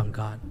focused on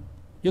God.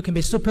 You can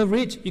be super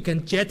rich. You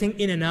can jetting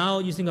in and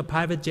out using a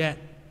private jet.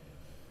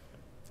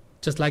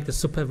 Just like the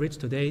super rich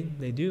today,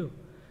 they do.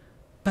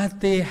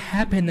 But the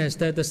happiness,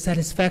 the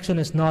satisfaction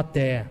is not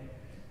there.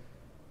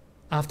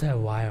 After a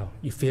while,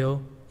 you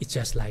feel it's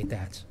just like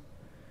that.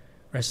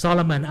 Right?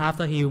 Solomon,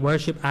 after he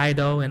worshipped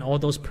idol and all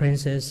those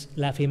princes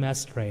left him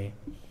astray,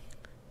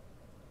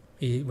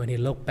 when he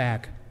looked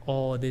back,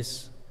 all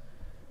this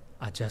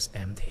are just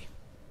empty.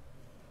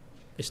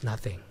 It's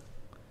nothing.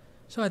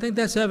 So I think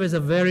that serves as a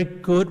very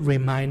good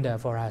reminder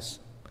for us.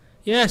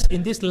 Yes,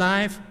 in this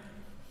life,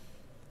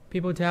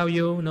 people tell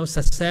you,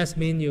 success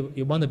means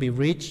you want to be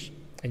rich,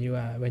 and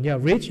when you are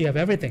rich, you have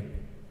everything.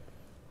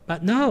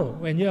 But no,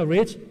 when you are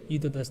rich, you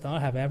do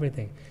not have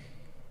everything.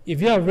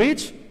 If you are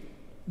rich,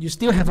 you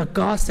still have a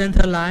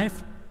God-centered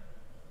life,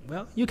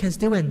 well, you can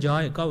still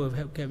enjoy it. God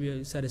will give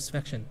you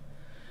satisfaction.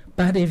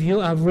 But if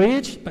you are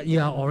rich, but you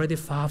are already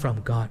far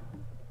from God,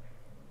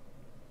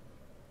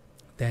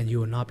 then you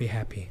will not be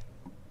happy.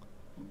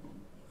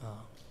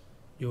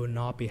 You will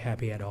not be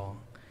happy at all.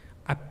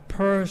 I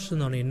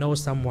personally know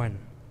someone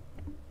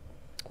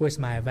who is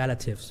my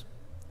relative.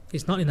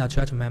 He's not in our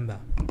church member.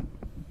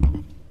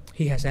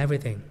 He has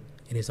everything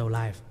in his whole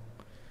life.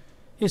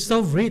 He's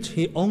so rich,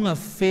 he owns a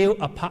few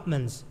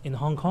apartments in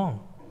Hong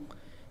Kong.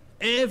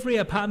 Every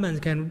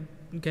apartment can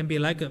be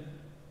like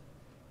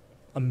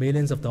a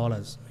millions of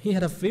dollars. He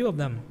had a few of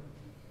them.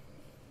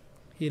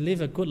 He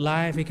lives a good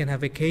life. He can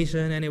have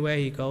vacation anywhere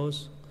he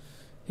goes.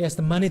 He has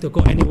the money to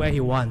go anywhere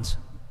he wants.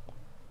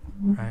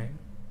 Right?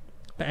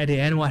 But at the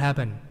end, what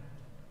happened?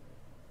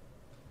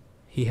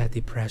 He had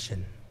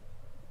depression.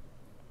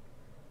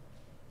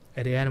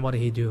 At the end, what did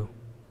he do?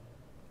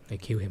 He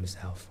killed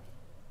himself.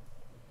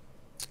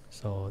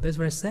 So that's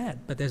very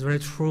sad, but that's very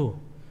true.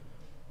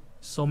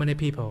 So many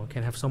people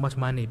can have so much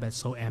money, but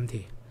so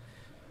empty.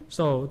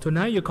 So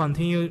tonight you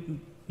continue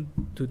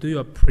to do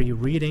your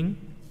pre-reading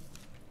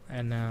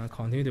and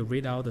continue to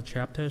read out the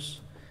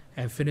chapters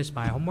and finish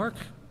my homework.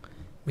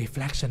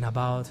 Reflection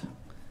about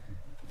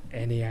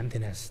any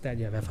emptiness that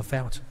you have ever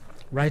felt.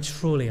 Write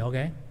truly,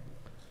 okay?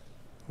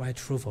 Write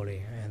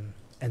truthfully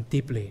and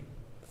deeply.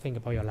 Think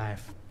about your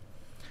life.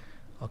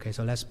 Okay,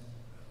 so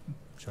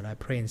should I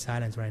pray in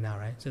silence right now,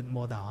 right?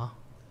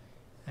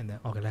 And then,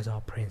 okay, let's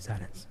all pray in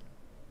silence.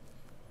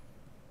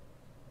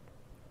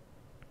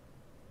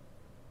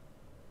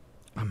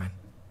 Amen.